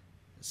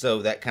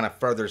 So that kind of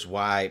furthers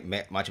why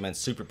Macho Man's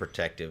super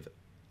protective.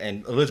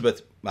 And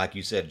Elizabeth, like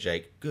you said,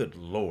 Jake, good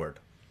Lord.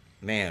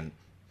 Man,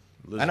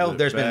 Elizabeth, I know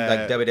there's been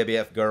like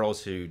WWF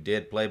girls who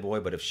did Playboy,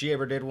 but if she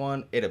ever did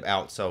one, it'd have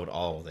outsold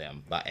all of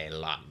them by a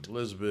lot.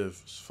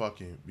 Elizabeth's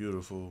fucking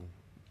beautiful.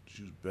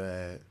 She was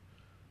bad.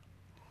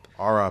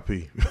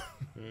 R.I.P.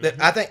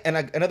 I think, and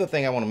another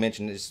thing I want to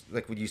mention is,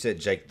 like what you said,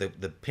 Jake,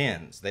 the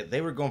pins.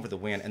 They were going for the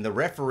win, and the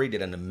referee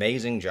did an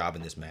amazing job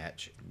in this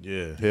match.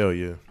 Yeah, hell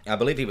yeah. I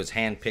believe he was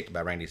handpicked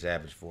by Randy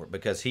Savage for it,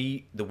 because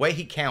the way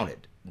he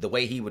counted, the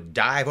way he would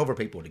dive over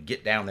people to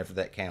get down there for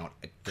that count,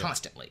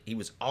 constantly. He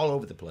was all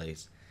over the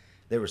place.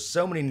 There were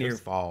so many near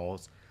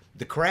falls.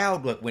 The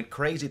crowd went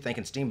crazy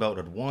thinking Steamboat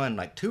had won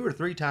like 2 or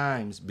 3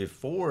 times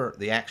before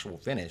the actual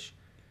finish.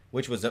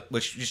 Which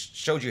just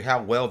showed you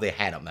how well they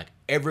had them. Like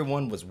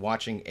everyone was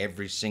watching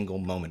every single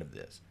moment of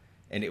this,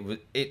 and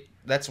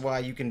that's why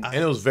you can. And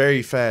it was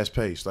very fast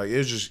paced. Like it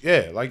was just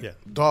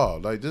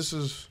dog. Like this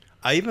is.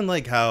 I even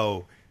like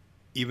how,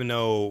 even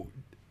though,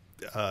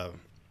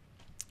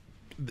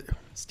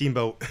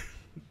 Steamboat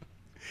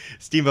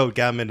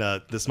got him in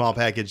the small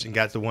package and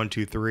got the 1,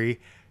 2, 3.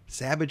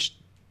 Savage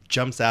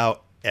jumps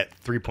out at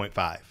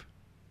 3.5.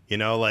 You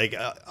know, like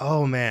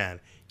oh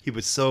man. He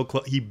was so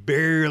close. He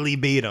barely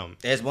beat him.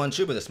 As one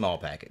should with a small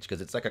package, because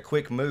it's like a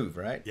quick move,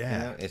 right? Yeah. You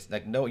know, it's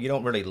like, no, you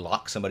don't really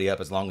lock somebody up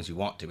as long as you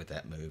want to with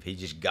that move. He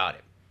just got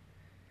him.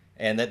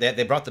 And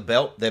they brought the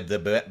belt.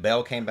 The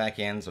bell came back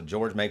in, so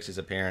George makes his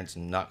appearance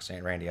and knocks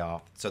Randy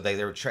off. So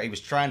he was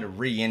trying to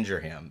re-injure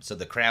him. So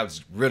the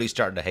crowd's really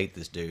starting to hate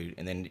this dude.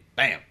 And then,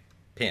 bam,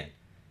 pin.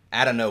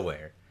 Out of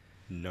nowhere.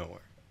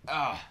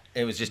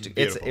 It was just,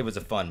 it was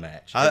a fun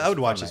match. I would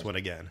watch this one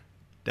again.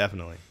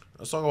 Definitely.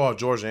 Let's talk about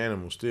George the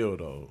Animal Steel,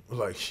 though.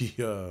 Like, he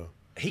got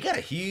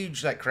a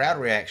huge, like, crowd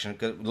reaction.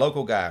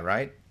 Local guy,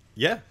 right?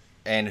 Yeah.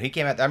 And he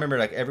came out, I remember,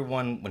 like,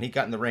 everyone, when he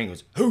got in the ring,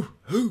 was, hoo,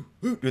 hoo,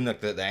 hoo, doing,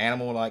 like, the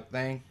animal-like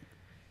thing.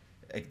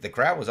 The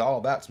crowd was all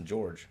about some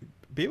George.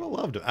 People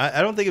loved him.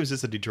 I don't think it was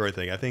just a Detroit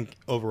thing. I think,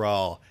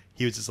 overall,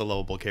 he was just a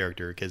lovable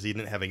character because he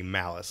didn't have any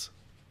malice.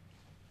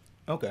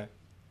 Okay.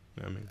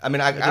 I mean,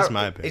 that's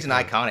my opinion. He's an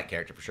iconic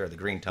character, for sure. The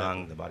green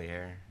tongue, the body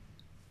hair.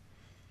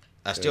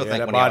 I still think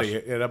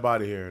that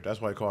body hair.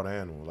 That's why he called an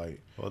animal.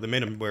 Like, well, they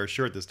made him wear a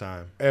shirt this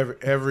time.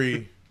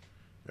 Every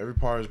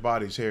part of his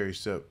body's hair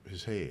except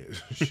his head.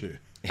 Shit,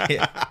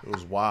 yeah. It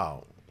was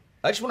wild.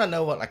 I just want to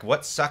know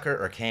what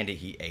sucker or candy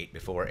he ate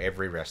before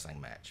every wrestling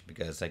match,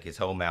 because like his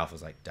whole mouth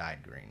was like dyed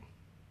green.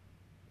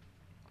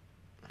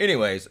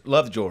 Anyways,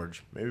 love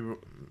George. Maybe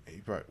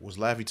he probably was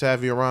Laffy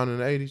Taffy around in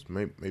the 80s.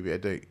 Maybe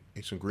they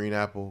ate some green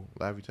apple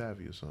Laffy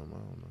Taffy or something. I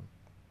don't know.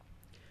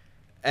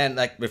 And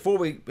like before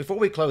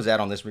we close out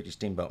on this Ricky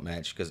Steamboat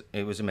match, because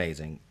it was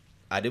amazing,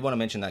 I did want to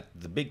mention that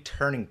the big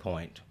turning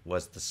point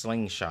was the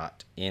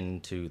slingshot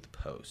into the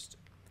post.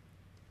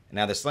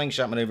 Now the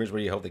slingshot maneuver is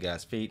where you hold the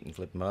guy's feet and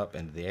flip him up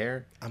into the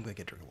air. I'm gonna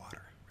get a drink of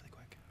water really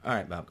quick. All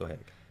right, Bob, go ahead.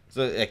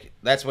 So like,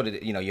 that's what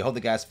it. You hold the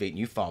guy's feet and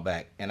you fall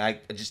back. And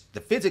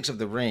the physics of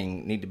the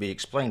ring need to be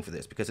explained for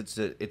this, because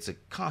it's a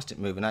constant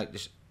move. And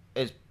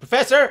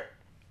Professor.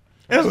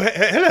 Oh,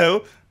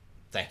 hello.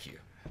 Thank you.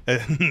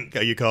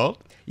 Are you called?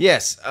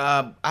 Yes,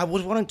 I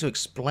was wanting to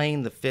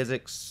explain the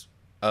physics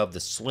of the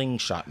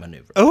slingshot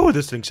maneuver. Oh,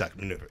 the slingshot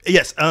maneuver.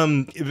 Yes,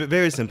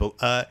 very simple.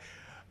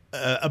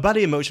 A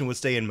body in motion will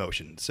stay in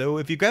motion. So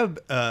if you grab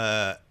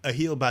a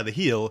heel by the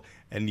heel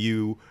and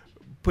you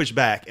push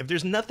back, if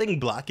there's nothing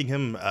blocking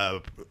him,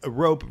 a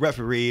rope,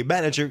 referee,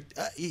 manager,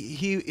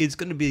 he is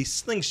going to be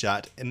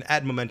slingshot and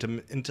add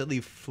momentum until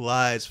he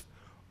flies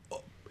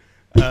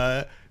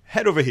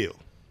head over heel.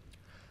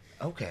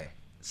 Okay.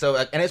 So,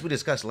 and as we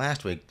discussed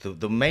last week,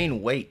 the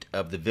main weight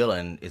of the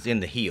villain is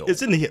in the heel.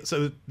 It's in the heel.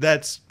 So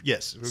that's,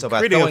 yes. So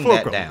by throwing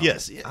that down.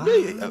 Yes.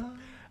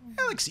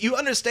 Alex, you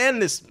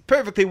understand this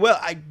perfectly well.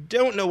 I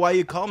don't know why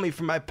you call me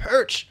from my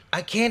perch.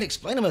 I can't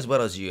explain them as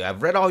well as you.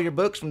 I've read all your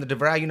books from the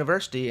DeVry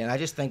University, and I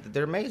just think that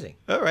they're amazing.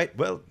 All right,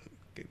 well,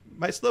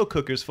 my slow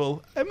cooker's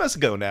full. I must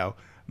go now.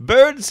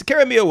 Birds,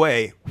 carry me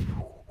away.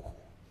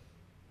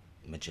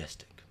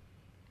 Majestic.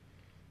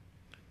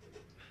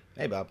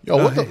 Hey, Bob.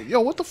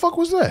 What the fuck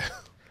was that?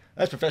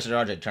 That's Professor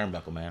R.J.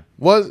 Turnbuckle, man.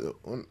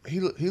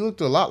 He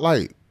looked a lot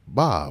like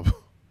Bob.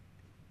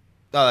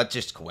 Oh, that's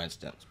just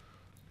coincidence.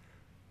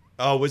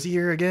 Oh, was he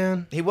here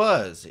again? He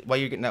was. While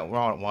you're getting that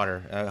raw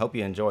water, I hope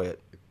you enjoy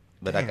it.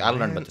 But I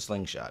learned about the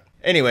slingshot.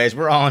 Anyways,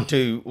 we're on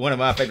to one of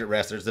my favorite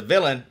wrestlers, the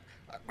villain,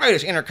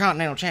 greatest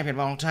intercontinental champion of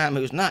all time,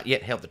 who's not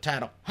yet held the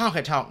title,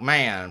 Honky Tonk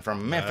Man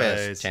from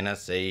Memphis,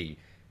 Tennessee.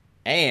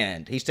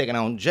 And he's taking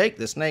on Jake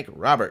the Snake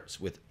Roberts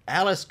with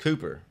Alice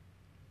Cooper.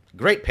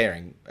 Great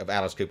pairing of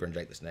Alice Cooper and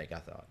Jake the Snake, I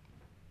thought.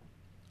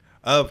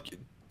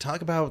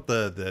 Talk about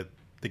the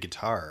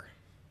guitar.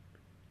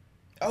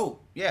 Oh,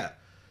 yeah.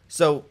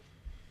 So,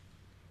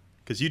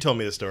 because you told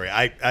me the story.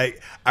 I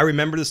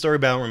remember the story,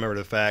 but I don't remember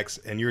the facts,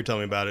 and you were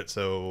telling me about it,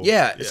 so...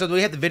 Yeah, so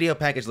we have the video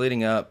package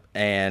leading up,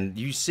 and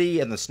you see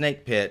in the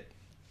snake pit,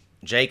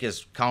 Jake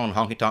is calling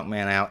Honky Tonk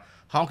Man out.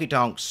 Honky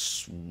Tonk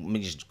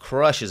just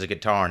crushes a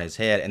guitar in his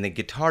head, and the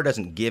guitar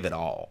doesn't give it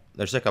all.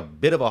 There's like a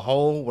bit of a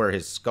hole where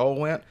his skull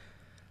went,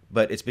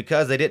 but it's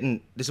because they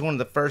didn't... This is one of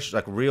the first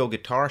like real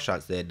guitar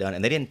shots they had done,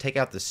 and they didn't take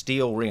out the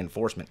steel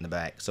reinforcement in the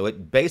back. So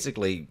it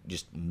basically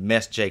just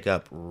messed Jake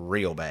up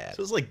real bad.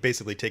 So it's like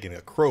basically taking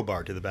a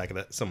crowbar to the back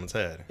of someone's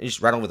head.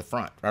 Just right over the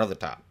front, right over the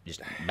top.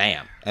 Just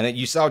bam. And then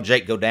you saw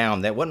Jake go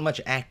down. There wasn't much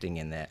acting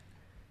in that.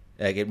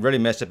 Like, it really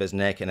messed up his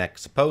neck, and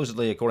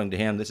supposedly, according to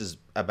him, this is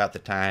about the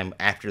time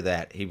after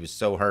that he was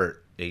so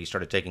hurt that he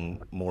started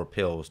taking more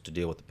pills to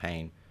deal with the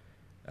pain,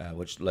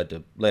 which led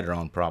to later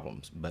on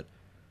problems. But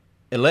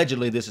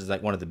allegedly, this is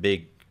like one of the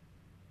big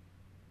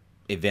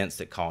events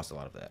that caused a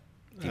lot of that.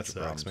 That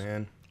sucks,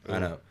 man. I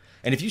know.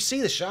 And if you see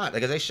the shot,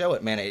 like as they show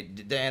it, man,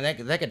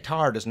 that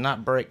guitar does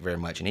not break very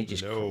much, and he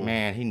just,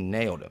 man, he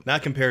nailed him.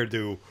 Not compared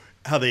to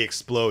how they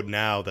explode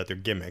now that they're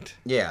gimmicked.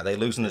 Yeah, they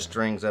loosen the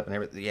strings up and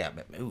everything. Yeah,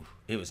 but ooh,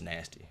 it was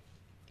nasty.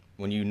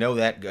 When you know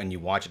that and you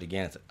watch it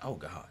again, it's like, oh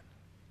god.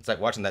 It's like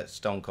watching that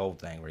Stone Cold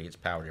thing where he gets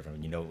power different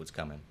when you know it was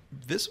coming.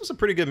 This was a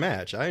pretty good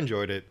match. I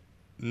enjoyed it.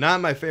 Not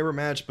my favorite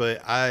match,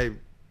 but I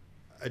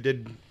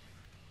did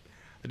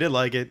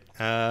like it.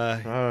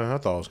 I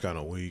thought it was kind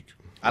of weak.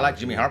 I like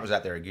Jimmy Hart was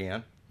out there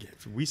again.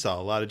 We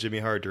saw a lot of Jimmy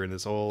Hart during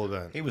this whole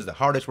event. He was the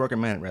hardest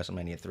working man at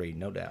WrestleMania III,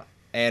 no doubt.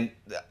 And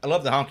I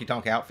love the honky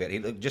tonk outfit. He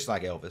looked just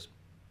like Elvis.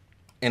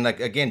 And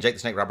like again, Jake the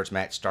Snake Roberts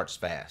match starts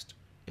fast,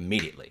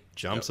 immediately.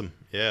 Jumps him,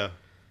 yeah.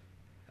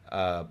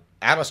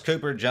 Alice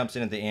Cooper jumps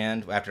in at the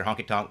end after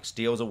Honky Tonk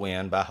steals a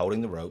win by holding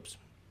the ropes.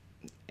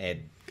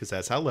 And because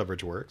that's how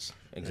leverage works.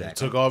 Exactly.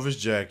 He took off his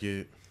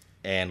jacket.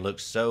 And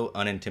looked so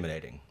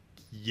unintimidating.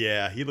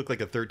 Yeah, he looked like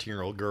a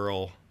 13-year-old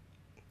girl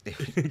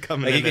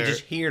coming like in you there. could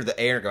just hear the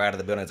air go out of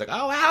the building. It's like,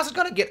 oh, Alice is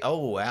gonna get.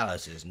 Oh,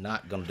 Alice is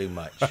not gonna do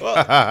much.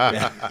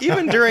 Well,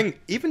 even during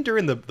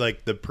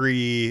the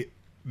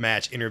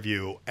pre-match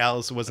interview,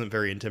 Alice wasn't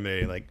very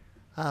intimidating. Like,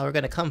 oh, we're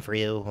gonna come for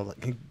you.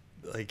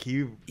 Like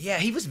he. Yeah,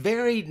 he was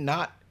very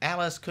not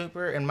Alice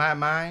Cooper in my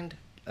mind.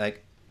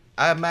 Like,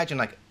 I imagine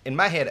like in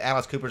my head,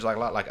 Alice Cooper's like a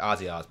lot like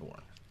Ozzy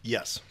Osbourne.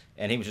 Yes.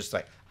 And he was just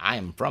like, I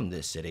am from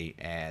this city,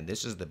 and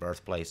this is the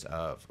birthplace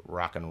of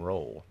rock and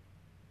roll.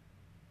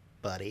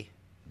 Buddy.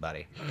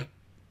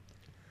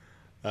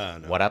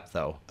 No. What up,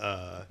 though?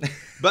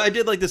 But I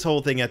did like this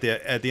whole thing at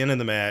the end of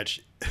the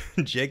match.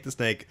 Jake the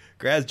Snake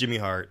grabs Jimmy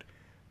Hart,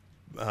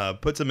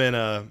 puts him in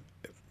a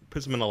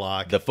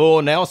lock. The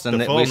full Nelson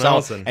that we saw,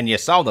 Nelson. and you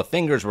saw the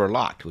fingers were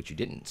locked, which you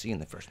didn't see in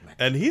the first match.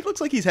 And he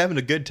looks like he's having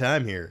a good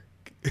time here.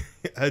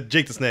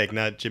 Jake the Snake,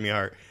 not Jimmy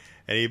Hart.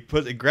 And he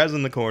grabs him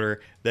in the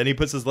corner. Then he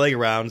puts his leg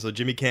around so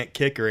Jimmy can't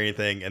kick or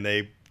anything. And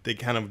they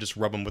kind of just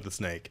rub him with the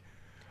snake.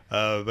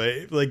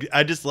 But like,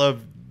 I just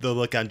love the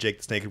look on Jake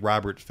the Snake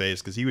Roberts'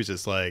 face because he was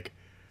just like,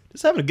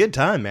 just having a good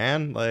time,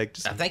 man. Like,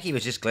 I think he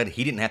was just glad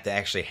he didn't have to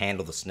actually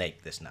handle the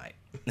snake this night.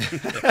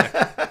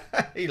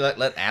 He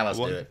let Alice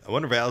do it. I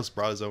wonder if Alice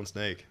brought his own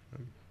snake.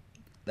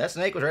 That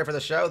snake was ready for the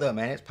show, though,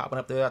 man. It's popping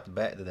up throughout the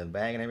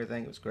bag and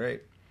everything. It was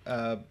great.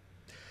 I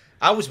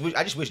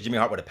just wish Jimmy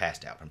Hart would have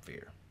passed out from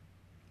fear.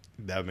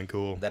 That would have been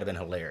cool. That would have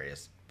been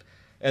hilarious.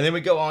 And then we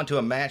go on to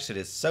a match that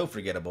is so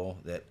forgettable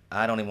that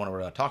I don't even want to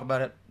really talk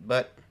about it.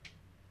 But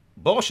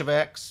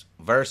Bolsheviks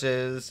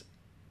versus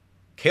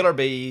Killer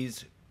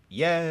Bees.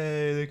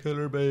 Yay, the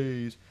Killer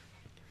Bees.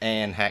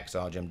 And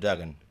Hacksaw Jim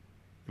Duggan.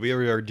 We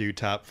ever do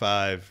top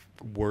 5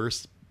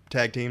 worst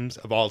tag teams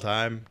of all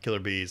time? Killer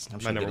Bees. I'm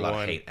sure my number a lot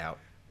one. of hate out.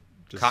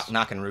 Cock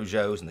knocking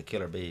Rougeaus and the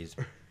Killer Bees.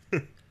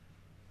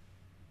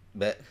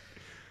 But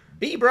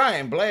B.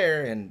 Brian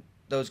Blair and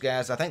those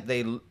guys, I think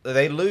they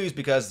lose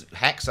because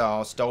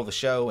Hacksaw stole the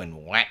show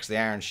and whacks the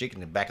Iron Sheik in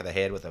the back of the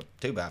head with a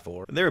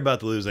 2x4. They were about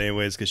to lose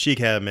anyways because Sheik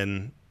had him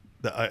in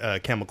the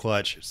camel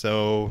clutch,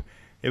 so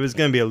it was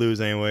going to be a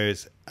lose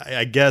anyways.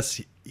 I guess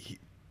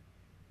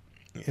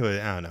I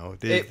don't know.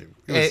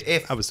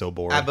 I was so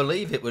bored. I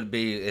believe it would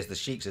be, as the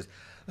Sheik says,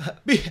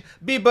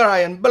 be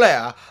Brian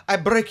Blair, I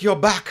break your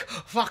back,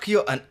 fuck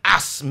you, and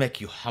ass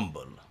make you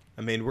humble.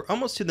 I mean, we're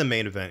almost to the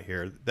main event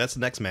here. That's the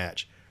next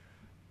match.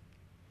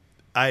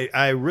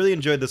 I really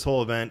enjoyed this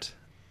whole event,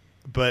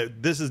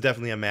 but this is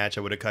definitely a match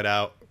I would have cut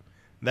out.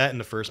 That in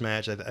the first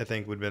match, I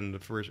think, would have been the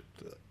first.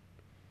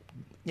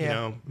 Yeah, you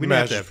know, we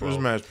matched that. This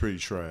match pretty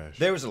trash.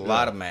 There was a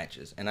lot of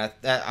matches, and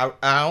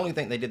I only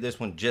think they did this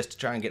one just to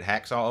try and get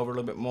Hacksaw over a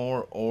little bit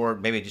more, or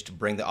maybe just to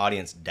bring the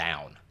audience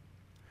down.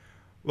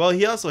 Well,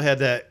 he also had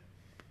that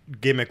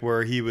gimmick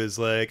where he was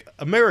like,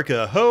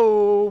 "America,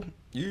 ho,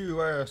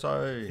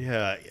 USA."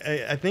 Yeah,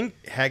 I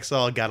think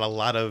Hacksaw got a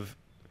lot out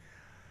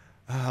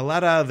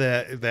of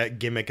that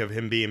gimmick of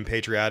him being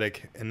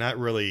patriotic and not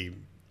really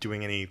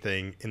doing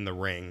anything in the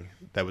ring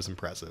that was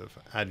impressive.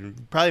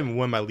 Probably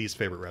one of my least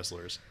favorite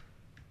wrestlers.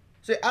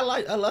 See, I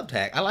liked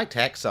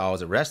Hacksaw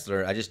as a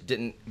wrestler. I just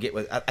didn't get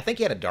with. I think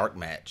he had a dark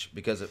match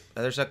because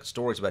there's like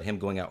stories about him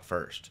going out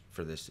first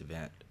for this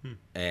event,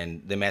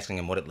 and them asking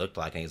him what it looked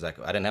like, and he's like,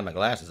 "I didn't have my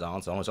glasses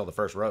on, so I only saw the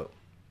first row."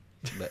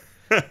 But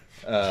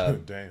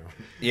damn,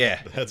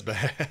 yeah, that's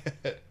bad.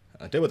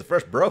 I did what the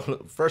first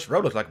row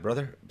looked like,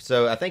 brother.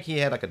 So I think he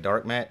had like a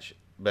dark match,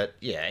 but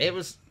yeah, it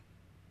was.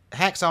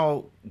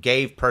 Hacksaw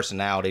gave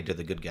personality to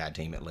the good guy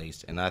team at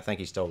least, and I think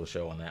he stole the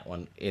show on that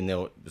one. And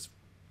it was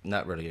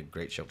not really a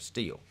great show to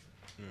steal.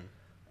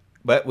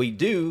 But we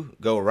do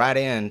go right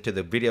into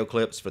the video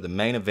clips for the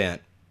main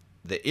event.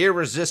 The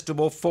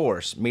irresistible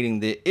force meeting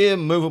the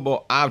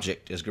immovable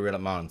object, as Gorilla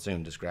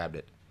Monsoon described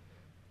it.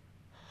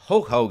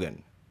 Hulk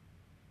Hogan,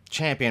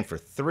 champion for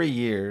 3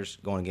 years,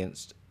 going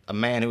against a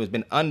man who has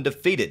been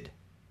undefeated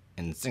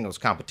in singles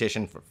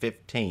competition for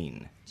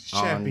 15.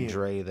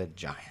 Andre the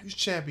Giant. He's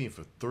champion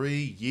for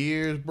 3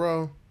 years,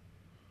 bro.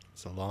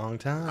 It's a long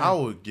time. I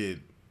would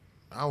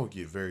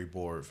get very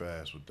bored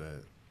fast with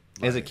that.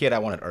 As a kid, I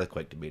wanted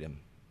Earthquake to beat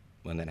him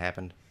when that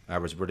happened. I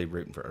was really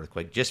rooting for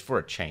Earthquake just for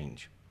a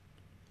change.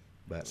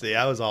 But see,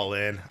 I was all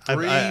in.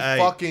 Three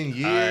fucking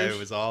years. I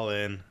was all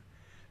in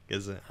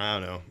because I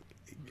don't know.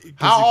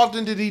 How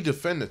often did he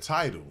defend the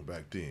title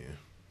back then?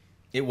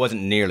 It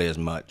wasn't nearly as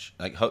much.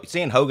 Like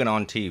seeing Hogan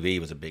on TV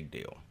was a big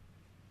deal.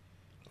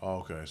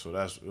 Okay, so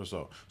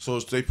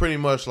they pretty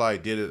much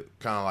like did it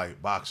kind of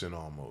like boxing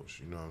almost,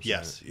 you know what I'm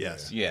saying?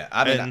 Yes.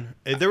 Yeah,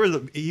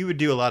 he would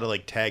do a lot of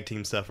like tag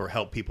team stuff or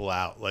help people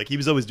out. Like he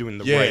was always doing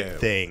the right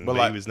thing,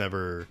 but he was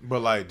never.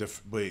 But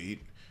he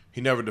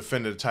never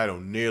defended the title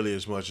nearly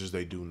as much as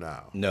they do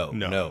now. No,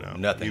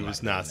 nothing. He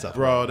was not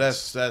suffering. Bro,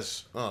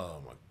 that's oh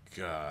my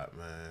god,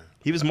 man.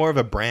 He was more of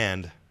a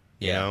brand,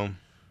 you know.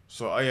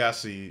 So I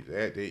see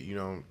that you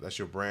know that's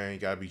your brand. You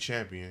gotta be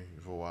champion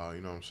for a while. You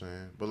know what I'm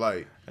saying? But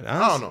like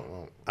I don't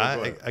know.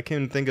 I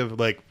can think of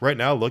like right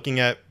now looking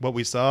at what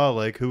we saw.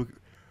 Like who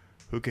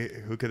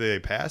could they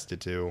passed it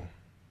to?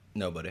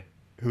 Nobody.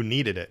 Who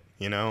needed it?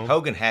 You know.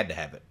 Hogan had to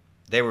have it.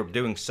 They were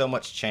doing so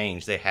much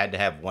change. They had to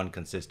have one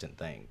consistent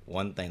thing,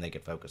 one thing they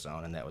could focus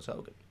on, and that was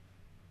Hogan,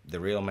 the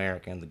real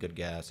American, the good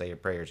guy. Say your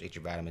prayers, eat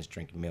your vitamins,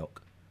 drink your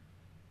milk,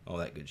 all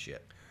that good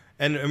shit.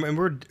 And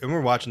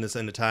we're watching this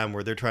in a time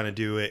where they're trying to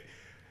do it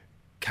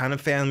kind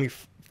of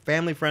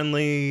family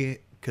friendly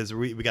because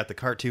we got the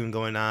cartoon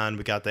going on,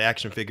 we got the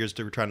action figures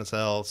that we're trying to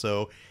sell.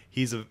 So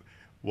he's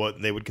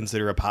what they would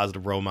consider a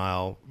positive role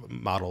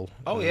model.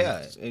 Oh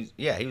yeah,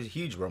 he was a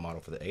huge role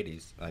model for the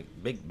 '80s. Like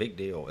big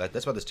deal.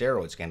 That's why the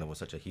steroid scandal was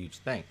such a huge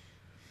thing.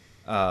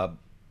 And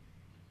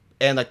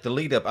like the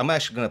lead up, I'm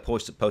actually going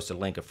to post a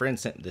link. A friend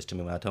sent this to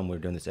me when I told him we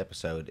were doing this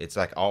episode. It's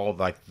like all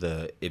like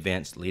the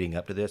events leading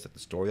up to this, like the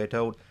story they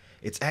told.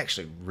 It's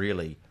actually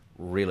really,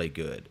 really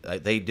good.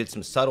 They did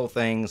some subtle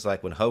things,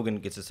 like when Hogan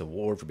gets this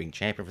award for being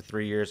champion for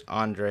 3 years.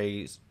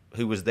 Andre's,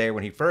 who was there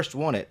when he first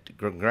won it,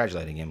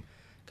 congratulating him,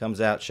 comes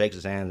out, shakes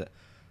his hand.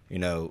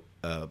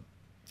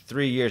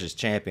 3 years as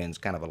champion is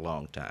kind of a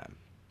long time.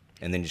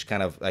 And then just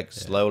kind of like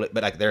slowly,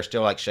 but like they're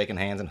still like shaking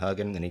hands and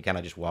hugging, and he kind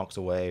of just walks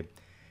away.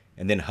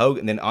 And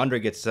then Andre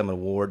gets some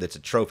award that's a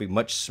trophy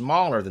much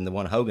smaller than the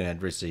one Hogan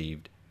had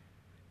received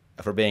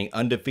for being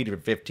undefeated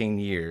for 15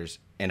 years.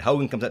 And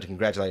Hogan comes out to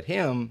congratulate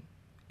him,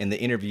 and the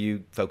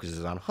interview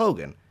focuses on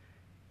Hogan.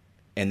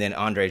 And then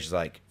Andre's just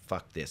like,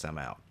 fuck this, I'm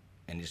out.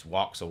 And just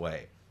walks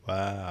away.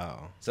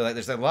 Wow. So like,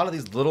 there's a lot of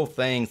these little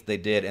things they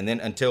did, and then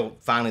until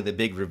finally the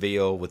big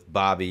reveal with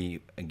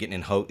Bobby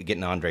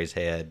getting Andre's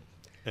head.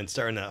 And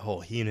starting that whole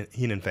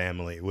Heenan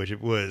family, which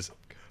it was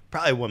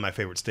probably one of my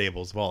favorite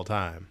stables of all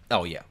time.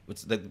 Oh, yeah.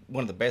 It's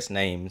one of the best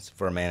names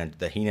for a man,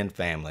 the Heenan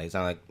family. It's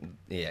not like,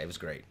 yeah, it was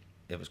great.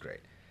 It was great.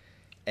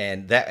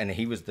 And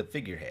he was the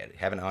figurehead.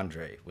 Having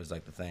Andre was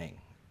like the thing.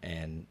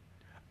 And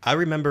I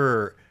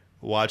remember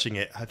watching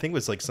it, I think it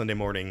was like Sunday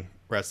Morning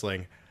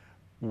Wrestling,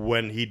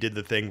 when he did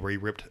the thing where he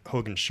ripped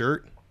Hogan's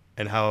shirt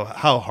and how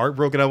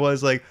heartbroken I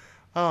was. Like,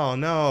 oh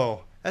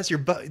no, that's your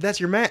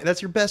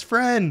best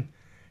friend.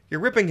 You're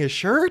ripping his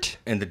shirt?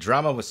 And the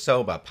drama was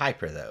sold by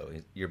Piper, though.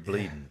 You're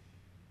bleeding.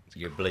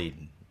 You're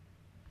bleeding.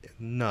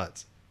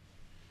 Nuts.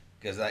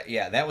 Because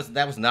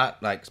that was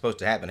not like supposed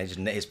to happen.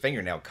 His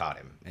fingernail caught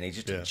him, and he's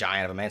just a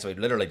giant of a man. So he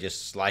literally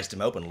just sliced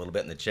him open a little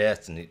bit in the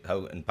chest,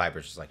 and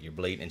Piper's just like, "You're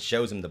bleeding," and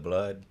shows him the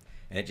blood,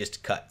 and it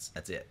just cuts.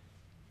 That's it.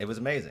 It was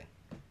amazing.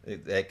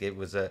 It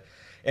was a,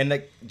 and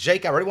like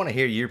Jake, I really want to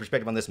hear your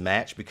perspective on this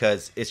match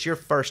because it's your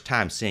first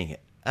time seeing it.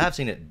 I've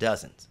seen it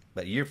dozens,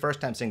 but your first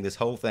time seeing this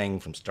whole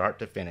thing from start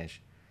to finish,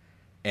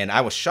 and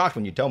I was shocked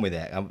when you told me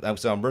that.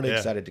 So I'm really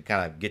excited to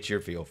kind of get your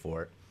feel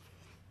for it.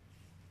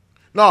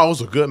 No, it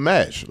was a good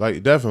match.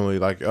 Like definitely,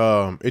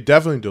 it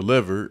definitely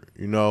delivered.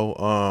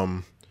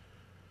 Like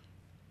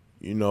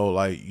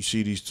you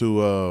see these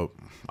two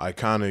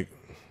iconic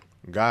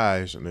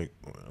guys, and they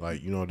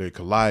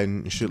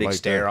colliding and shit Big like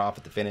stare that. off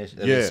at the finish, at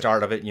the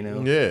start of it.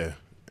 Yeah,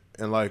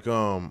 and I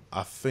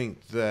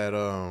think that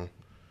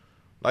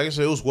like I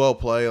said, it was well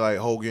played. Like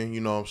Hogan, you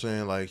know what I'm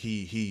saying? Like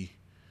he he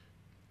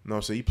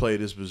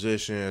played his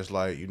position as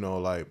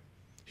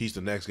he's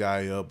the next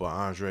guy up, but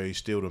Andre's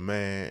still the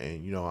man,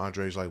 and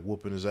Andre's like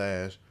whooping his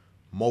ass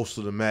most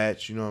of the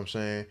match. You know what I'm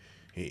saying?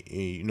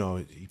 He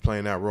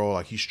playing that role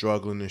like he's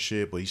struggling and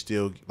shit, but he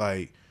still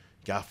like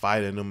got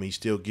fight in him. He's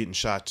still getting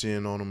shots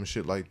in on him and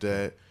shit like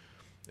that.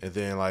 And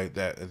then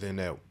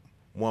that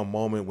one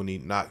moment when he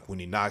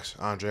knocks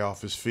Andre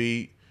off his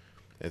feet,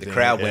 and the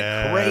crowd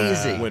went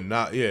crazy.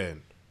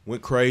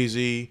 Went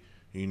crazy.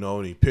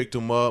 And he picked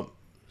him up,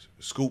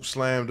 scoop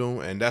slammed him,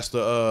 and that's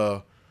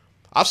the.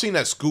 I've seen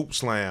that scoop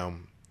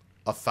slam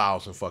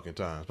 1,000 fucking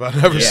times, but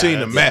I've never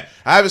seen a match.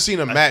 I haven't seen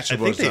a match. I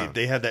think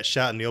they had that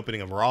shot in the opening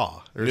of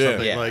Raw or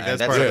something. Yeah, like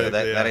that's part of it.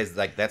 That is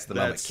like that's the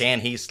moment. Can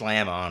he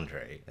slam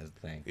Andre? Is the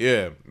thing.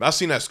 Yeah, I've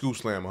seen that scoop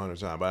slam 100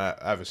 times,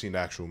 but I haven't seen the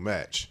actual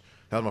match.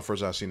 That was my first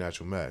time I've seen the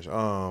actual match.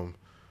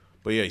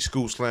 But yeah, he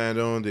scoop slammed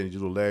him, then he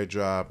did a leg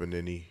drop, and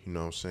then he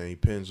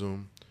pins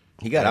him.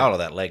 He got all of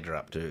that leg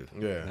drop too.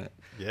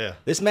 Yeah.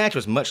 This match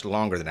was much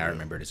longer than I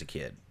remembered as a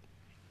kid.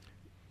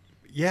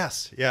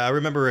 Yes. Yeah, I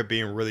remember it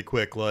being really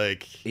quick.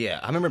 Yeah,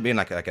 I remember it being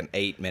like an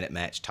 8-minute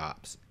match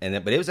tops,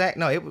 but it was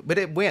but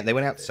it went. They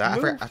went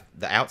outside.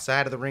 The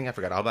outside of the ring. I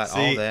forgot all about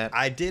all that.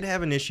 I did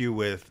have an issue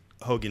with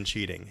Hogan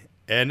cheating,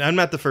 and I'm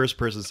not the first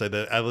person to say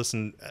that.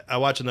 I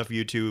watch enough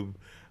YouTube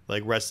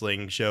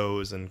wrestling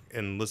shows and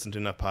listen to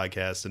enough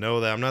podcasts to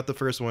know that I'm not the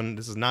first one.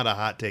 This is not a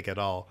hot take at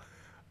all,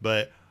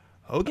 but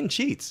Hogan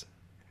cheats.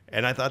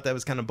 And I thought that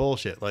was kind of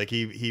bullshit. Like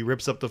he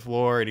rips up the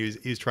floor and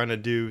he's trying to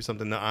do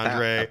something to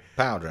Andre.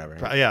 Pile driver.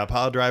 Yeah,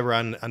 pile driver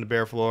on the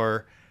bare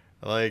floor.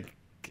 Like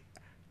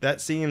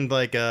that seemed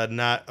like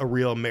not a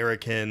real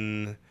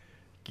American,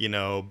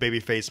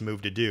 babyface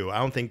move to do. I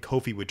don't think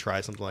Kofi would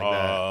try something like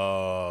that.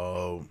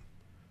 Oh,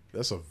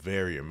 that's a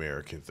very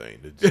American thing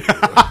to do.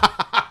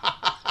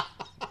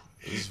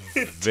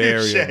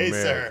 Very Touché, American.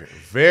 sir.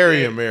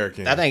 Very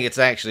American. I think it's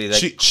actually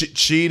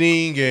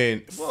cheating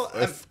and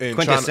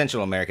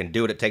quintessential American.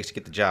 Do what it takes to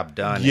get the job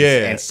done.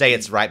 Yeah. And say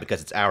it's right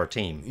because it's our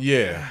team.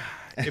 Yeah.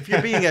 If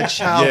you're being a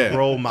child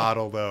role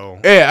model, though.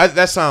 Yeah,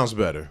 that sounds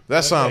better.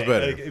 That sounds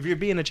better. If you're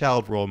being a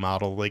child role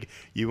model,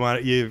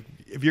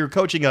 if you're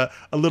coaching a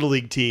little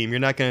league team, you're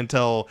not going to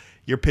tell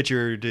your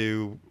pitcher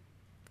to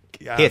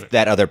hit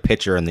that other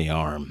pitcher in the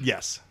arm.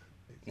 Yes.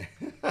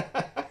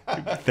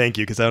 Thank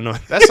you, because I don't know.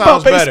 That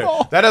sounds better.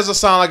 That doesn't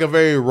sound like a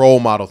very role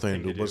model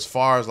thing to do. But as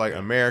far as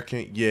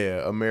American,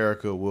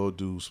 America will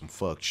do some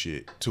fuck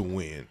shit to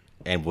win.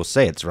 And we'll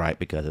say it's right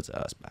because it's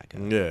us back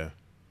up. Yeah.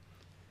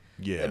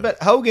 Yeah.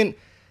 But Hogan,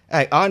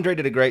 Andre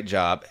did a great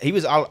job. He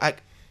was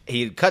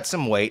he cut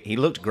some weight. He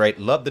looked great.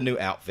 Loved the new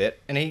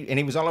outfit. And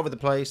he was all over the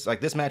place.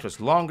 This match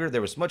was longer.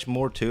 There was much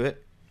more to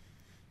it.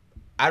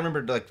 I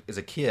remember as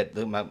a kid,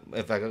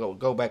 if I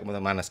go back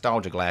with my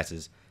nostalgia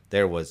glasses,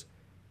 there was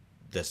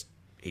this.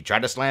 He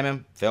tried to slam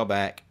him, fell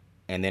back,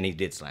 and then he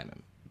did slam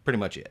him. Pretty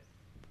much it.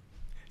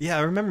 Yeah,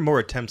 I remember more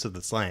attempts of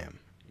the slam.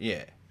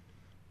 Yeah.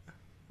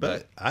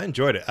 But I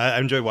enjoyed it. I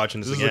enjoyed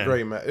watching this again. This is a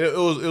great match. It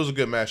was a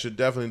good match. It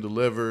definitely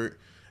delivered.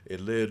 It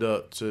lived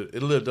up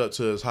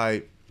to its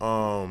hype.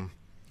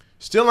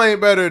 Still ain't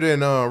better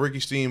than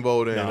Ricky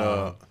Steamboat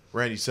and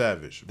Randy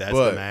Savage. That's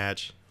the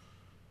match.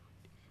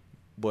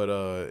 But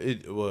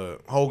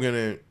Hogan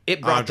and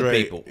it brought Andre,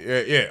 the people.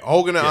 Yeah.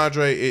 Hogan and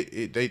Andre,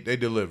 they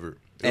delivered.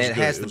 And it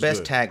has the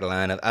best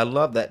tagline. I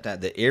love that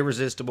the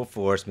irresistible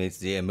force meets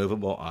the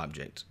immovable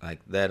object. Like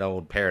that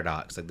old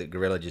paradox that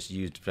Gorilla just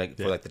used for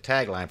the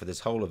tagline for this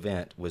whole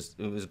event was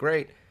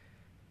great,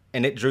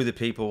 and it drew the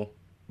people.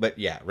 But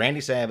yeah, Randy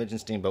Savage and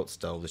Steamboat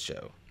stole the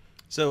show.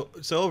 So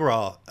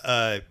overall,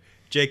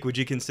 Jake, would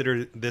you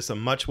consider this a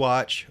much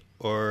watch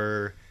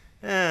or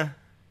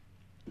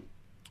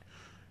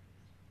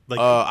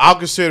I'll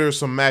consider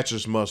some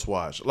matches must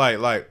watch.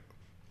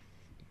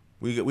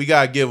 We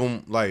gotta give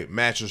them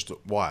matches to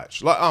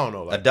watch. I don't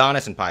know,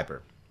 Adonis and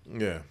Piper.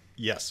 Yeah.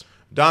 Yes.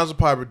 Adonis and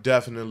Piper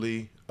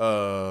definitely.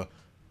 Like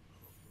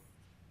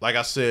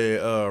I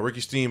said, Ricky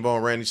Steamboat,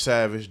 and Randy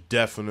Savage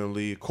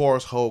definitely. Of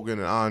course, Hogan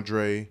and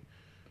Andre.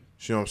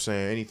 You know what I'm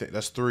saying? Anything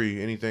that's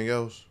 3. Anything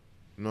else?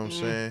 You know what I'm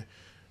saying?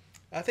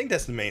 I think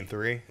that's the main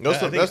three. That's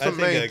the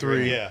main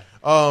three. Yeah.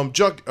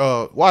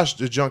 Watch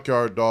the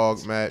Junkyard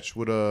Dog match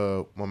with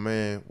my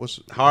man.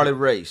 Harley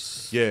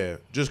Race. Yeah,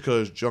 just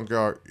because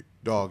Junkyard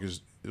Dog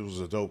it was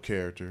a dope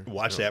character.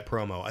 Watch that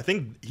promo. I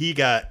think he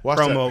got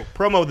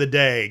promo of the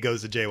day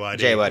goes to JYD.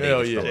 JYD.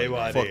 Hell yeah.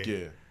 JYD. Fuck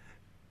yeah.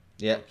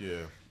 Yeah. Fuck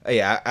yeah.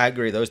 Yeah, I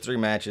agree. Those three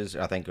matches,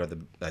 I think, are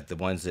the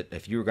ones that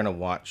if you were gonna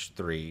watch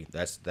three,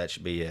 that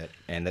should be it.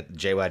 And that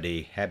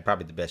JYD had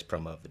probably the best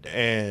promo of the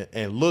day.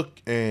 And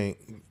look and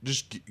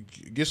just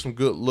get some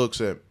good looks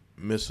at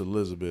Miss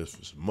Elizabeth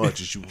as much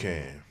as you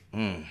can.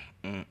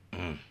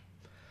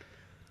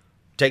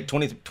 Take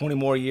 20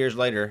 more years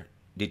later,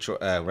 Detroit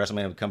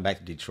WrestleMania will come back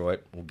to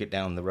Detroit. We'll get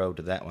down the road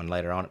to that one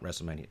later on at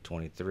WrestleMania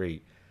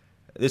 23.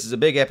 This is a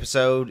big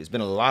episode. It's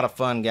been a lot of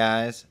fun,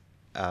 guys.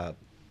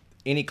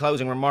 Any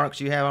closing remarks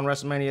you have on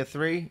WrestleMania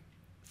 3?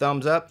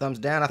 Thumbs up, thumbs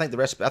down. I think the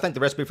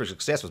recipe for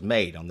success was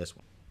made on this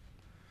one.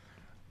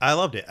 I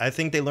loved it. I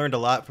think they learned a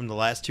lot from the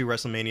last two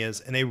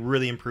WrestleManias, and they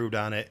really improved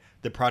on it.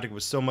 The product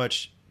was so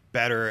much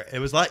better. It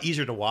was a lot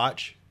easier to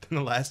watch than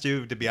the last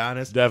two, to be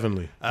honest.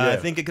 Definitely. Yeah. I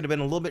think it could have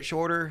been a little bit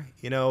shorter.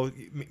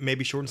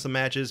 Maybe shorten some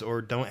matches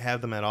or don't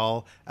have them at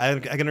all. I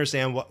can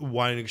understand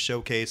wanting to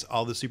showcase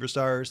all the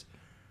superstars,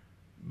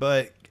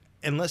 but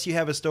unless you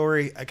have a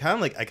story, I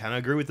kind of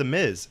agree with The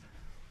Miz.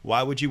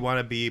 Why would you want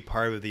to be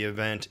part of the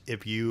event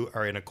if you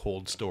are in a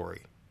cold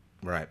story?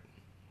 Right.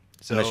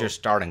 So, unless you're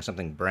starting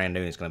something brand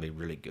new and it's going to be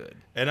really good.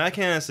 And I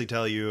can't honestly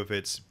tell you if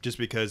it's just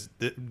because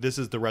this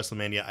is the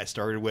WrestleMania I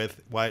started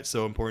with, why it's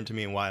so important to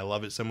me and why I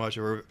love it so much,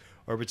 or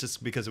if it's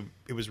just because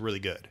it was really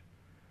good.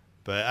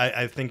 But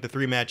I think the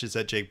three matches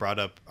that Jake brought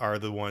up are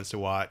the ones to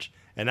watch.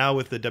 And now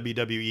with the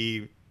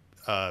WWE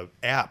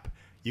app,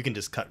 you can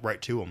just cut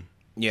right to them.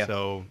 Yeah.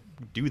 So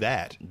do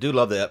that. Do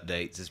love the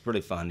updates. It's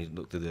pretty fun. You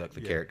look through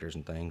the characters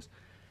and things.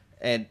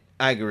 And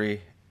I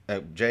agree.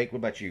 Jake, what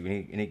about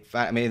you?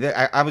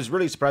 I was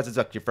really surprised it's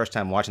like your first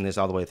time watching this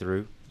all the way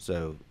through.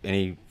 So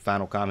any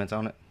final comments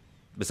on it?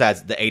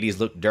 Besides the 80s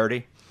looked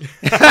dirty?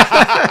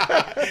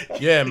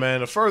 Yeah,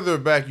 man. The further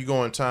back you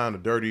go in time, the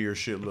dirtier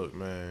shit look,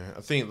 man.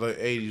 I think the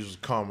 80s was a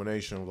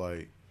combination of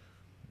like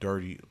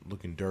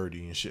looking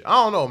dirty and shit.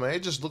 I don't know, man.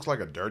 It just looks like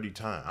a dirty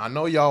time. I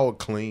know y'all were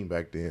clean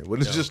back then, but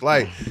it's just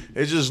like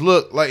it just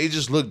looked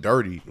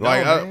dirty.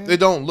 It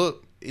don't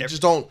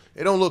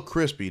look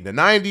crispy. The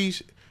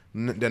 90s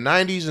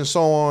and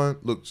so on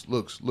looks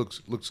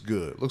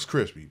good. Looks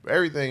crispy.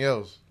 Everything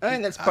else, I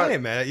think that's I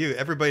ain't mad at you.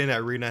 Everybody in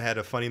that arena had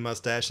a funny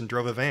mustache and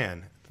drove a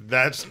van.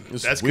 That's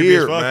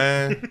weird,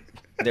 man.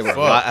 There were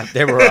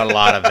a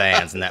lot of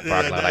vans in that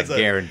parking lot. I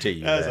guarantee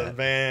you. That's a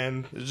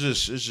van. It's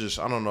just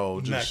I don't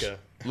know. Just Mecca.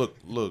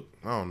 Look.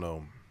 I don't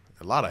know.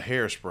 A lot of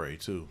hairspray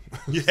too.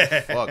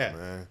 Yeah. Fuck,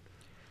 man.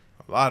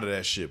 A lot of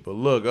that shit. But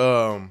look,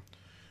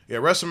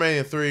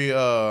 WrestleMania 3.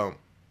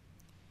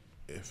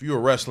 If you're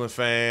a wrestling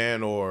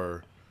fan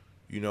or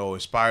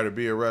aspire to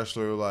be a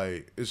wrestler,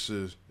 like it's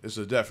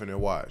a definite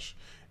watch.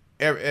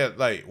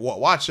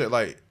 Watch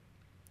it.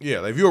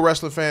 If you're a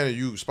wrestling fan and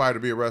you aspire to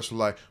be a wrestler,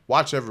 like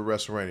watch every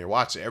WrestleMania,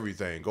 watch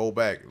everything, go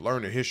back,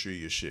 learn the history of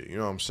your shit. You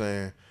know what I'm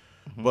saying?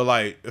 Mm-hmm. But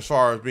like as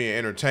far as being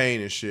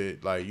entertained and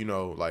shit,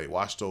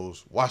 watch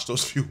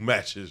those few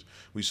matches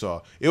we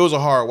saw. It was a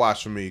hard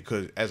watch for me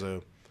because as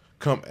a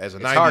it's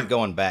 90s, hard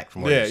going back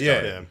from where you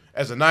started. Yeah.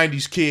 As a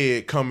 90s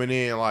kid coming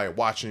in, like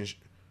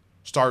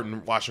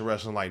starting watching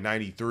wrestling like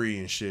 93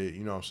 and shit,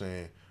 you know what I'm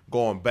saying?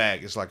 Going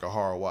back, it's like a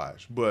hard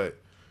watch. But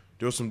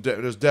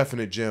there's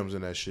definite gems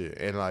in that shit.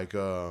 And like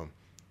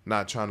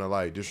not trying to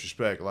like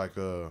disrespect like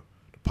the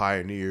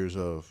pioneers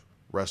of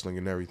wrestling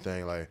and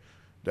everything. Like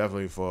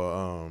definitely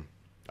for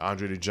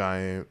Andre the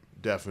Giant,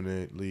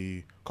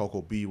 definitely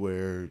Coco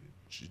Beware,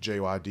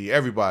 JYD,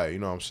 everybody, you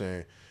know what I'm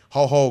saying?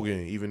 Hulk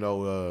Hogan, even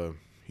though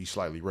he's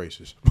slightly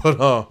racist.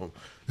 But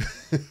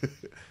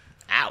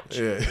ouch.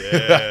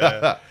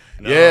 Yeah.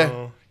 No.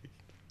 Yeah.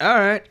 All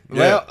right.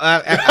 Yeah.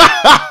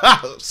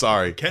 Well,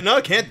 sorry.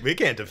 We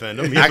can't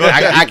defend him.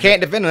 I can't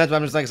defend him. That's why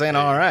I'm just like saying,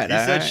 all right. He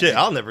said shit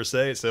I'll never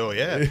say. So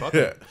yeah,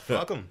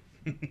 fuck him.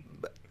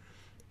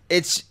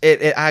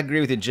 I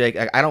agree with you, Jake.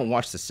 I don't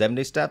watch the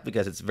 70s stuff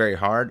because it's very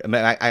hard. I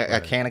mean, I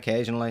can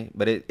occasionally,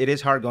 but it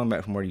is hard going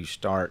back from where you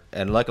start.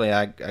 And luckily,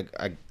 I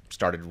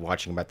started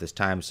watching about this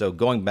time. So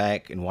going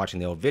back and watching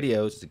the old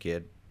videos as a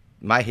kid,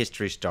 my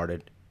history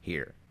started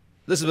here.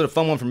 This has been a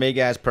fun one for me,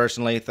 guys,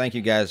 personally. Thank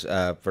you guys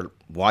for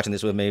watching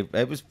this with me.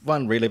 It was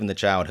fun reliving the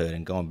childhood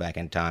and going back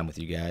in time with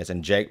you guys.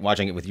 And Jake,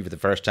 watching it with you for the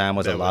first time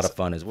was a lot of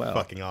fun as well.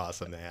 Fucking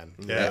awesome, man.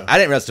 Yeah. I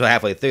didn't realize until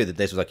halfway through that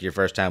this was like your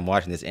first time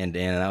watching this end to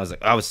end, and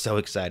I was so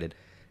excited.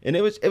 And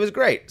it was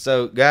great.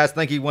 So, guys,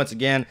 thank you once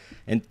again.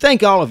 And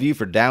thank all of you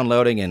for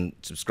downloading and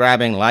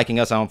subscribing, liking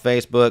us on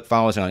Facebook,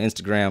 following us on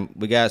Instagram.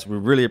 We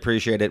really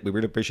appreciate it. We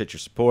really appreciate your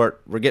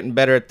support. We're getting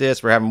better at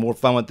this. We're having more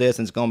fun with this,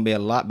 and it's going to be a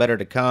lot better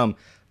to come.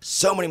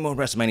 So many more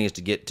WrestleManias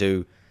to get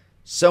to.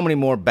 So many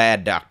more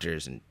bad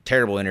doctors and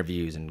terrible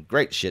interviews and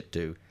great shit,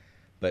 too.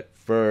 But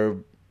for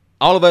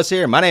all of us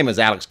here, my name is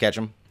Alex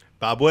Ketchum.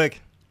 Bob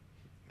Wick.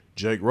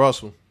 Jake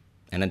Russell.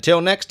 And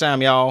until next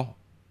time, y'all,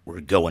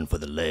 we're going for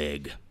the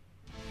leg.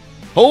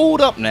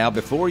 Hold up now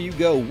before you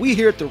go. We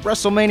here at the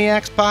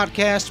Wrestlemaniacs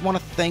podcast want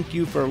to thank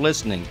you for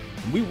listening.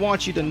 We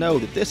want you to know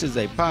that this is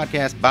a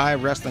podcast by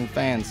wrestling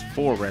fans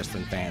for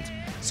wrestling fans.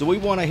 So we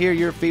want to hear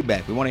your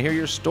feedback. We want to hear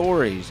your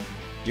stories,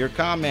 your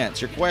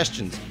comments, your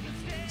questions,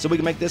 so we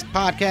can make this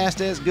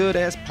podcast as good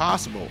as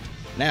possible.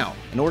 Now,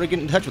 in order to get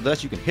in touch with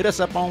us, you can hit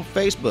us up on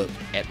Facebook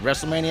at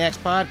Wrestlemaniacs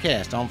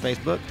Podcast on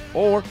Facebook,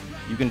 or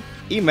you can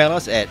email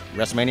us at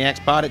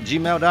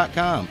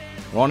WrestlemaniacsPod@gmail.com,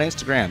 or on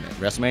Instagram at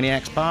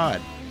WrestlemaniacsPod.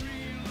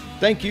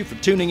 Thank you for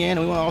tuning in,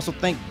 and we want to also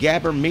thank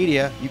Gabber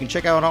Media. You can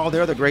check out all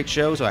their other great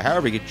shows, or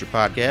however you get your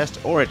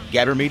podcast, or at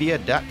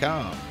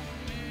gabbermedia.com.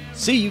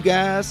 See you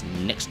guys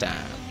next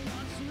time.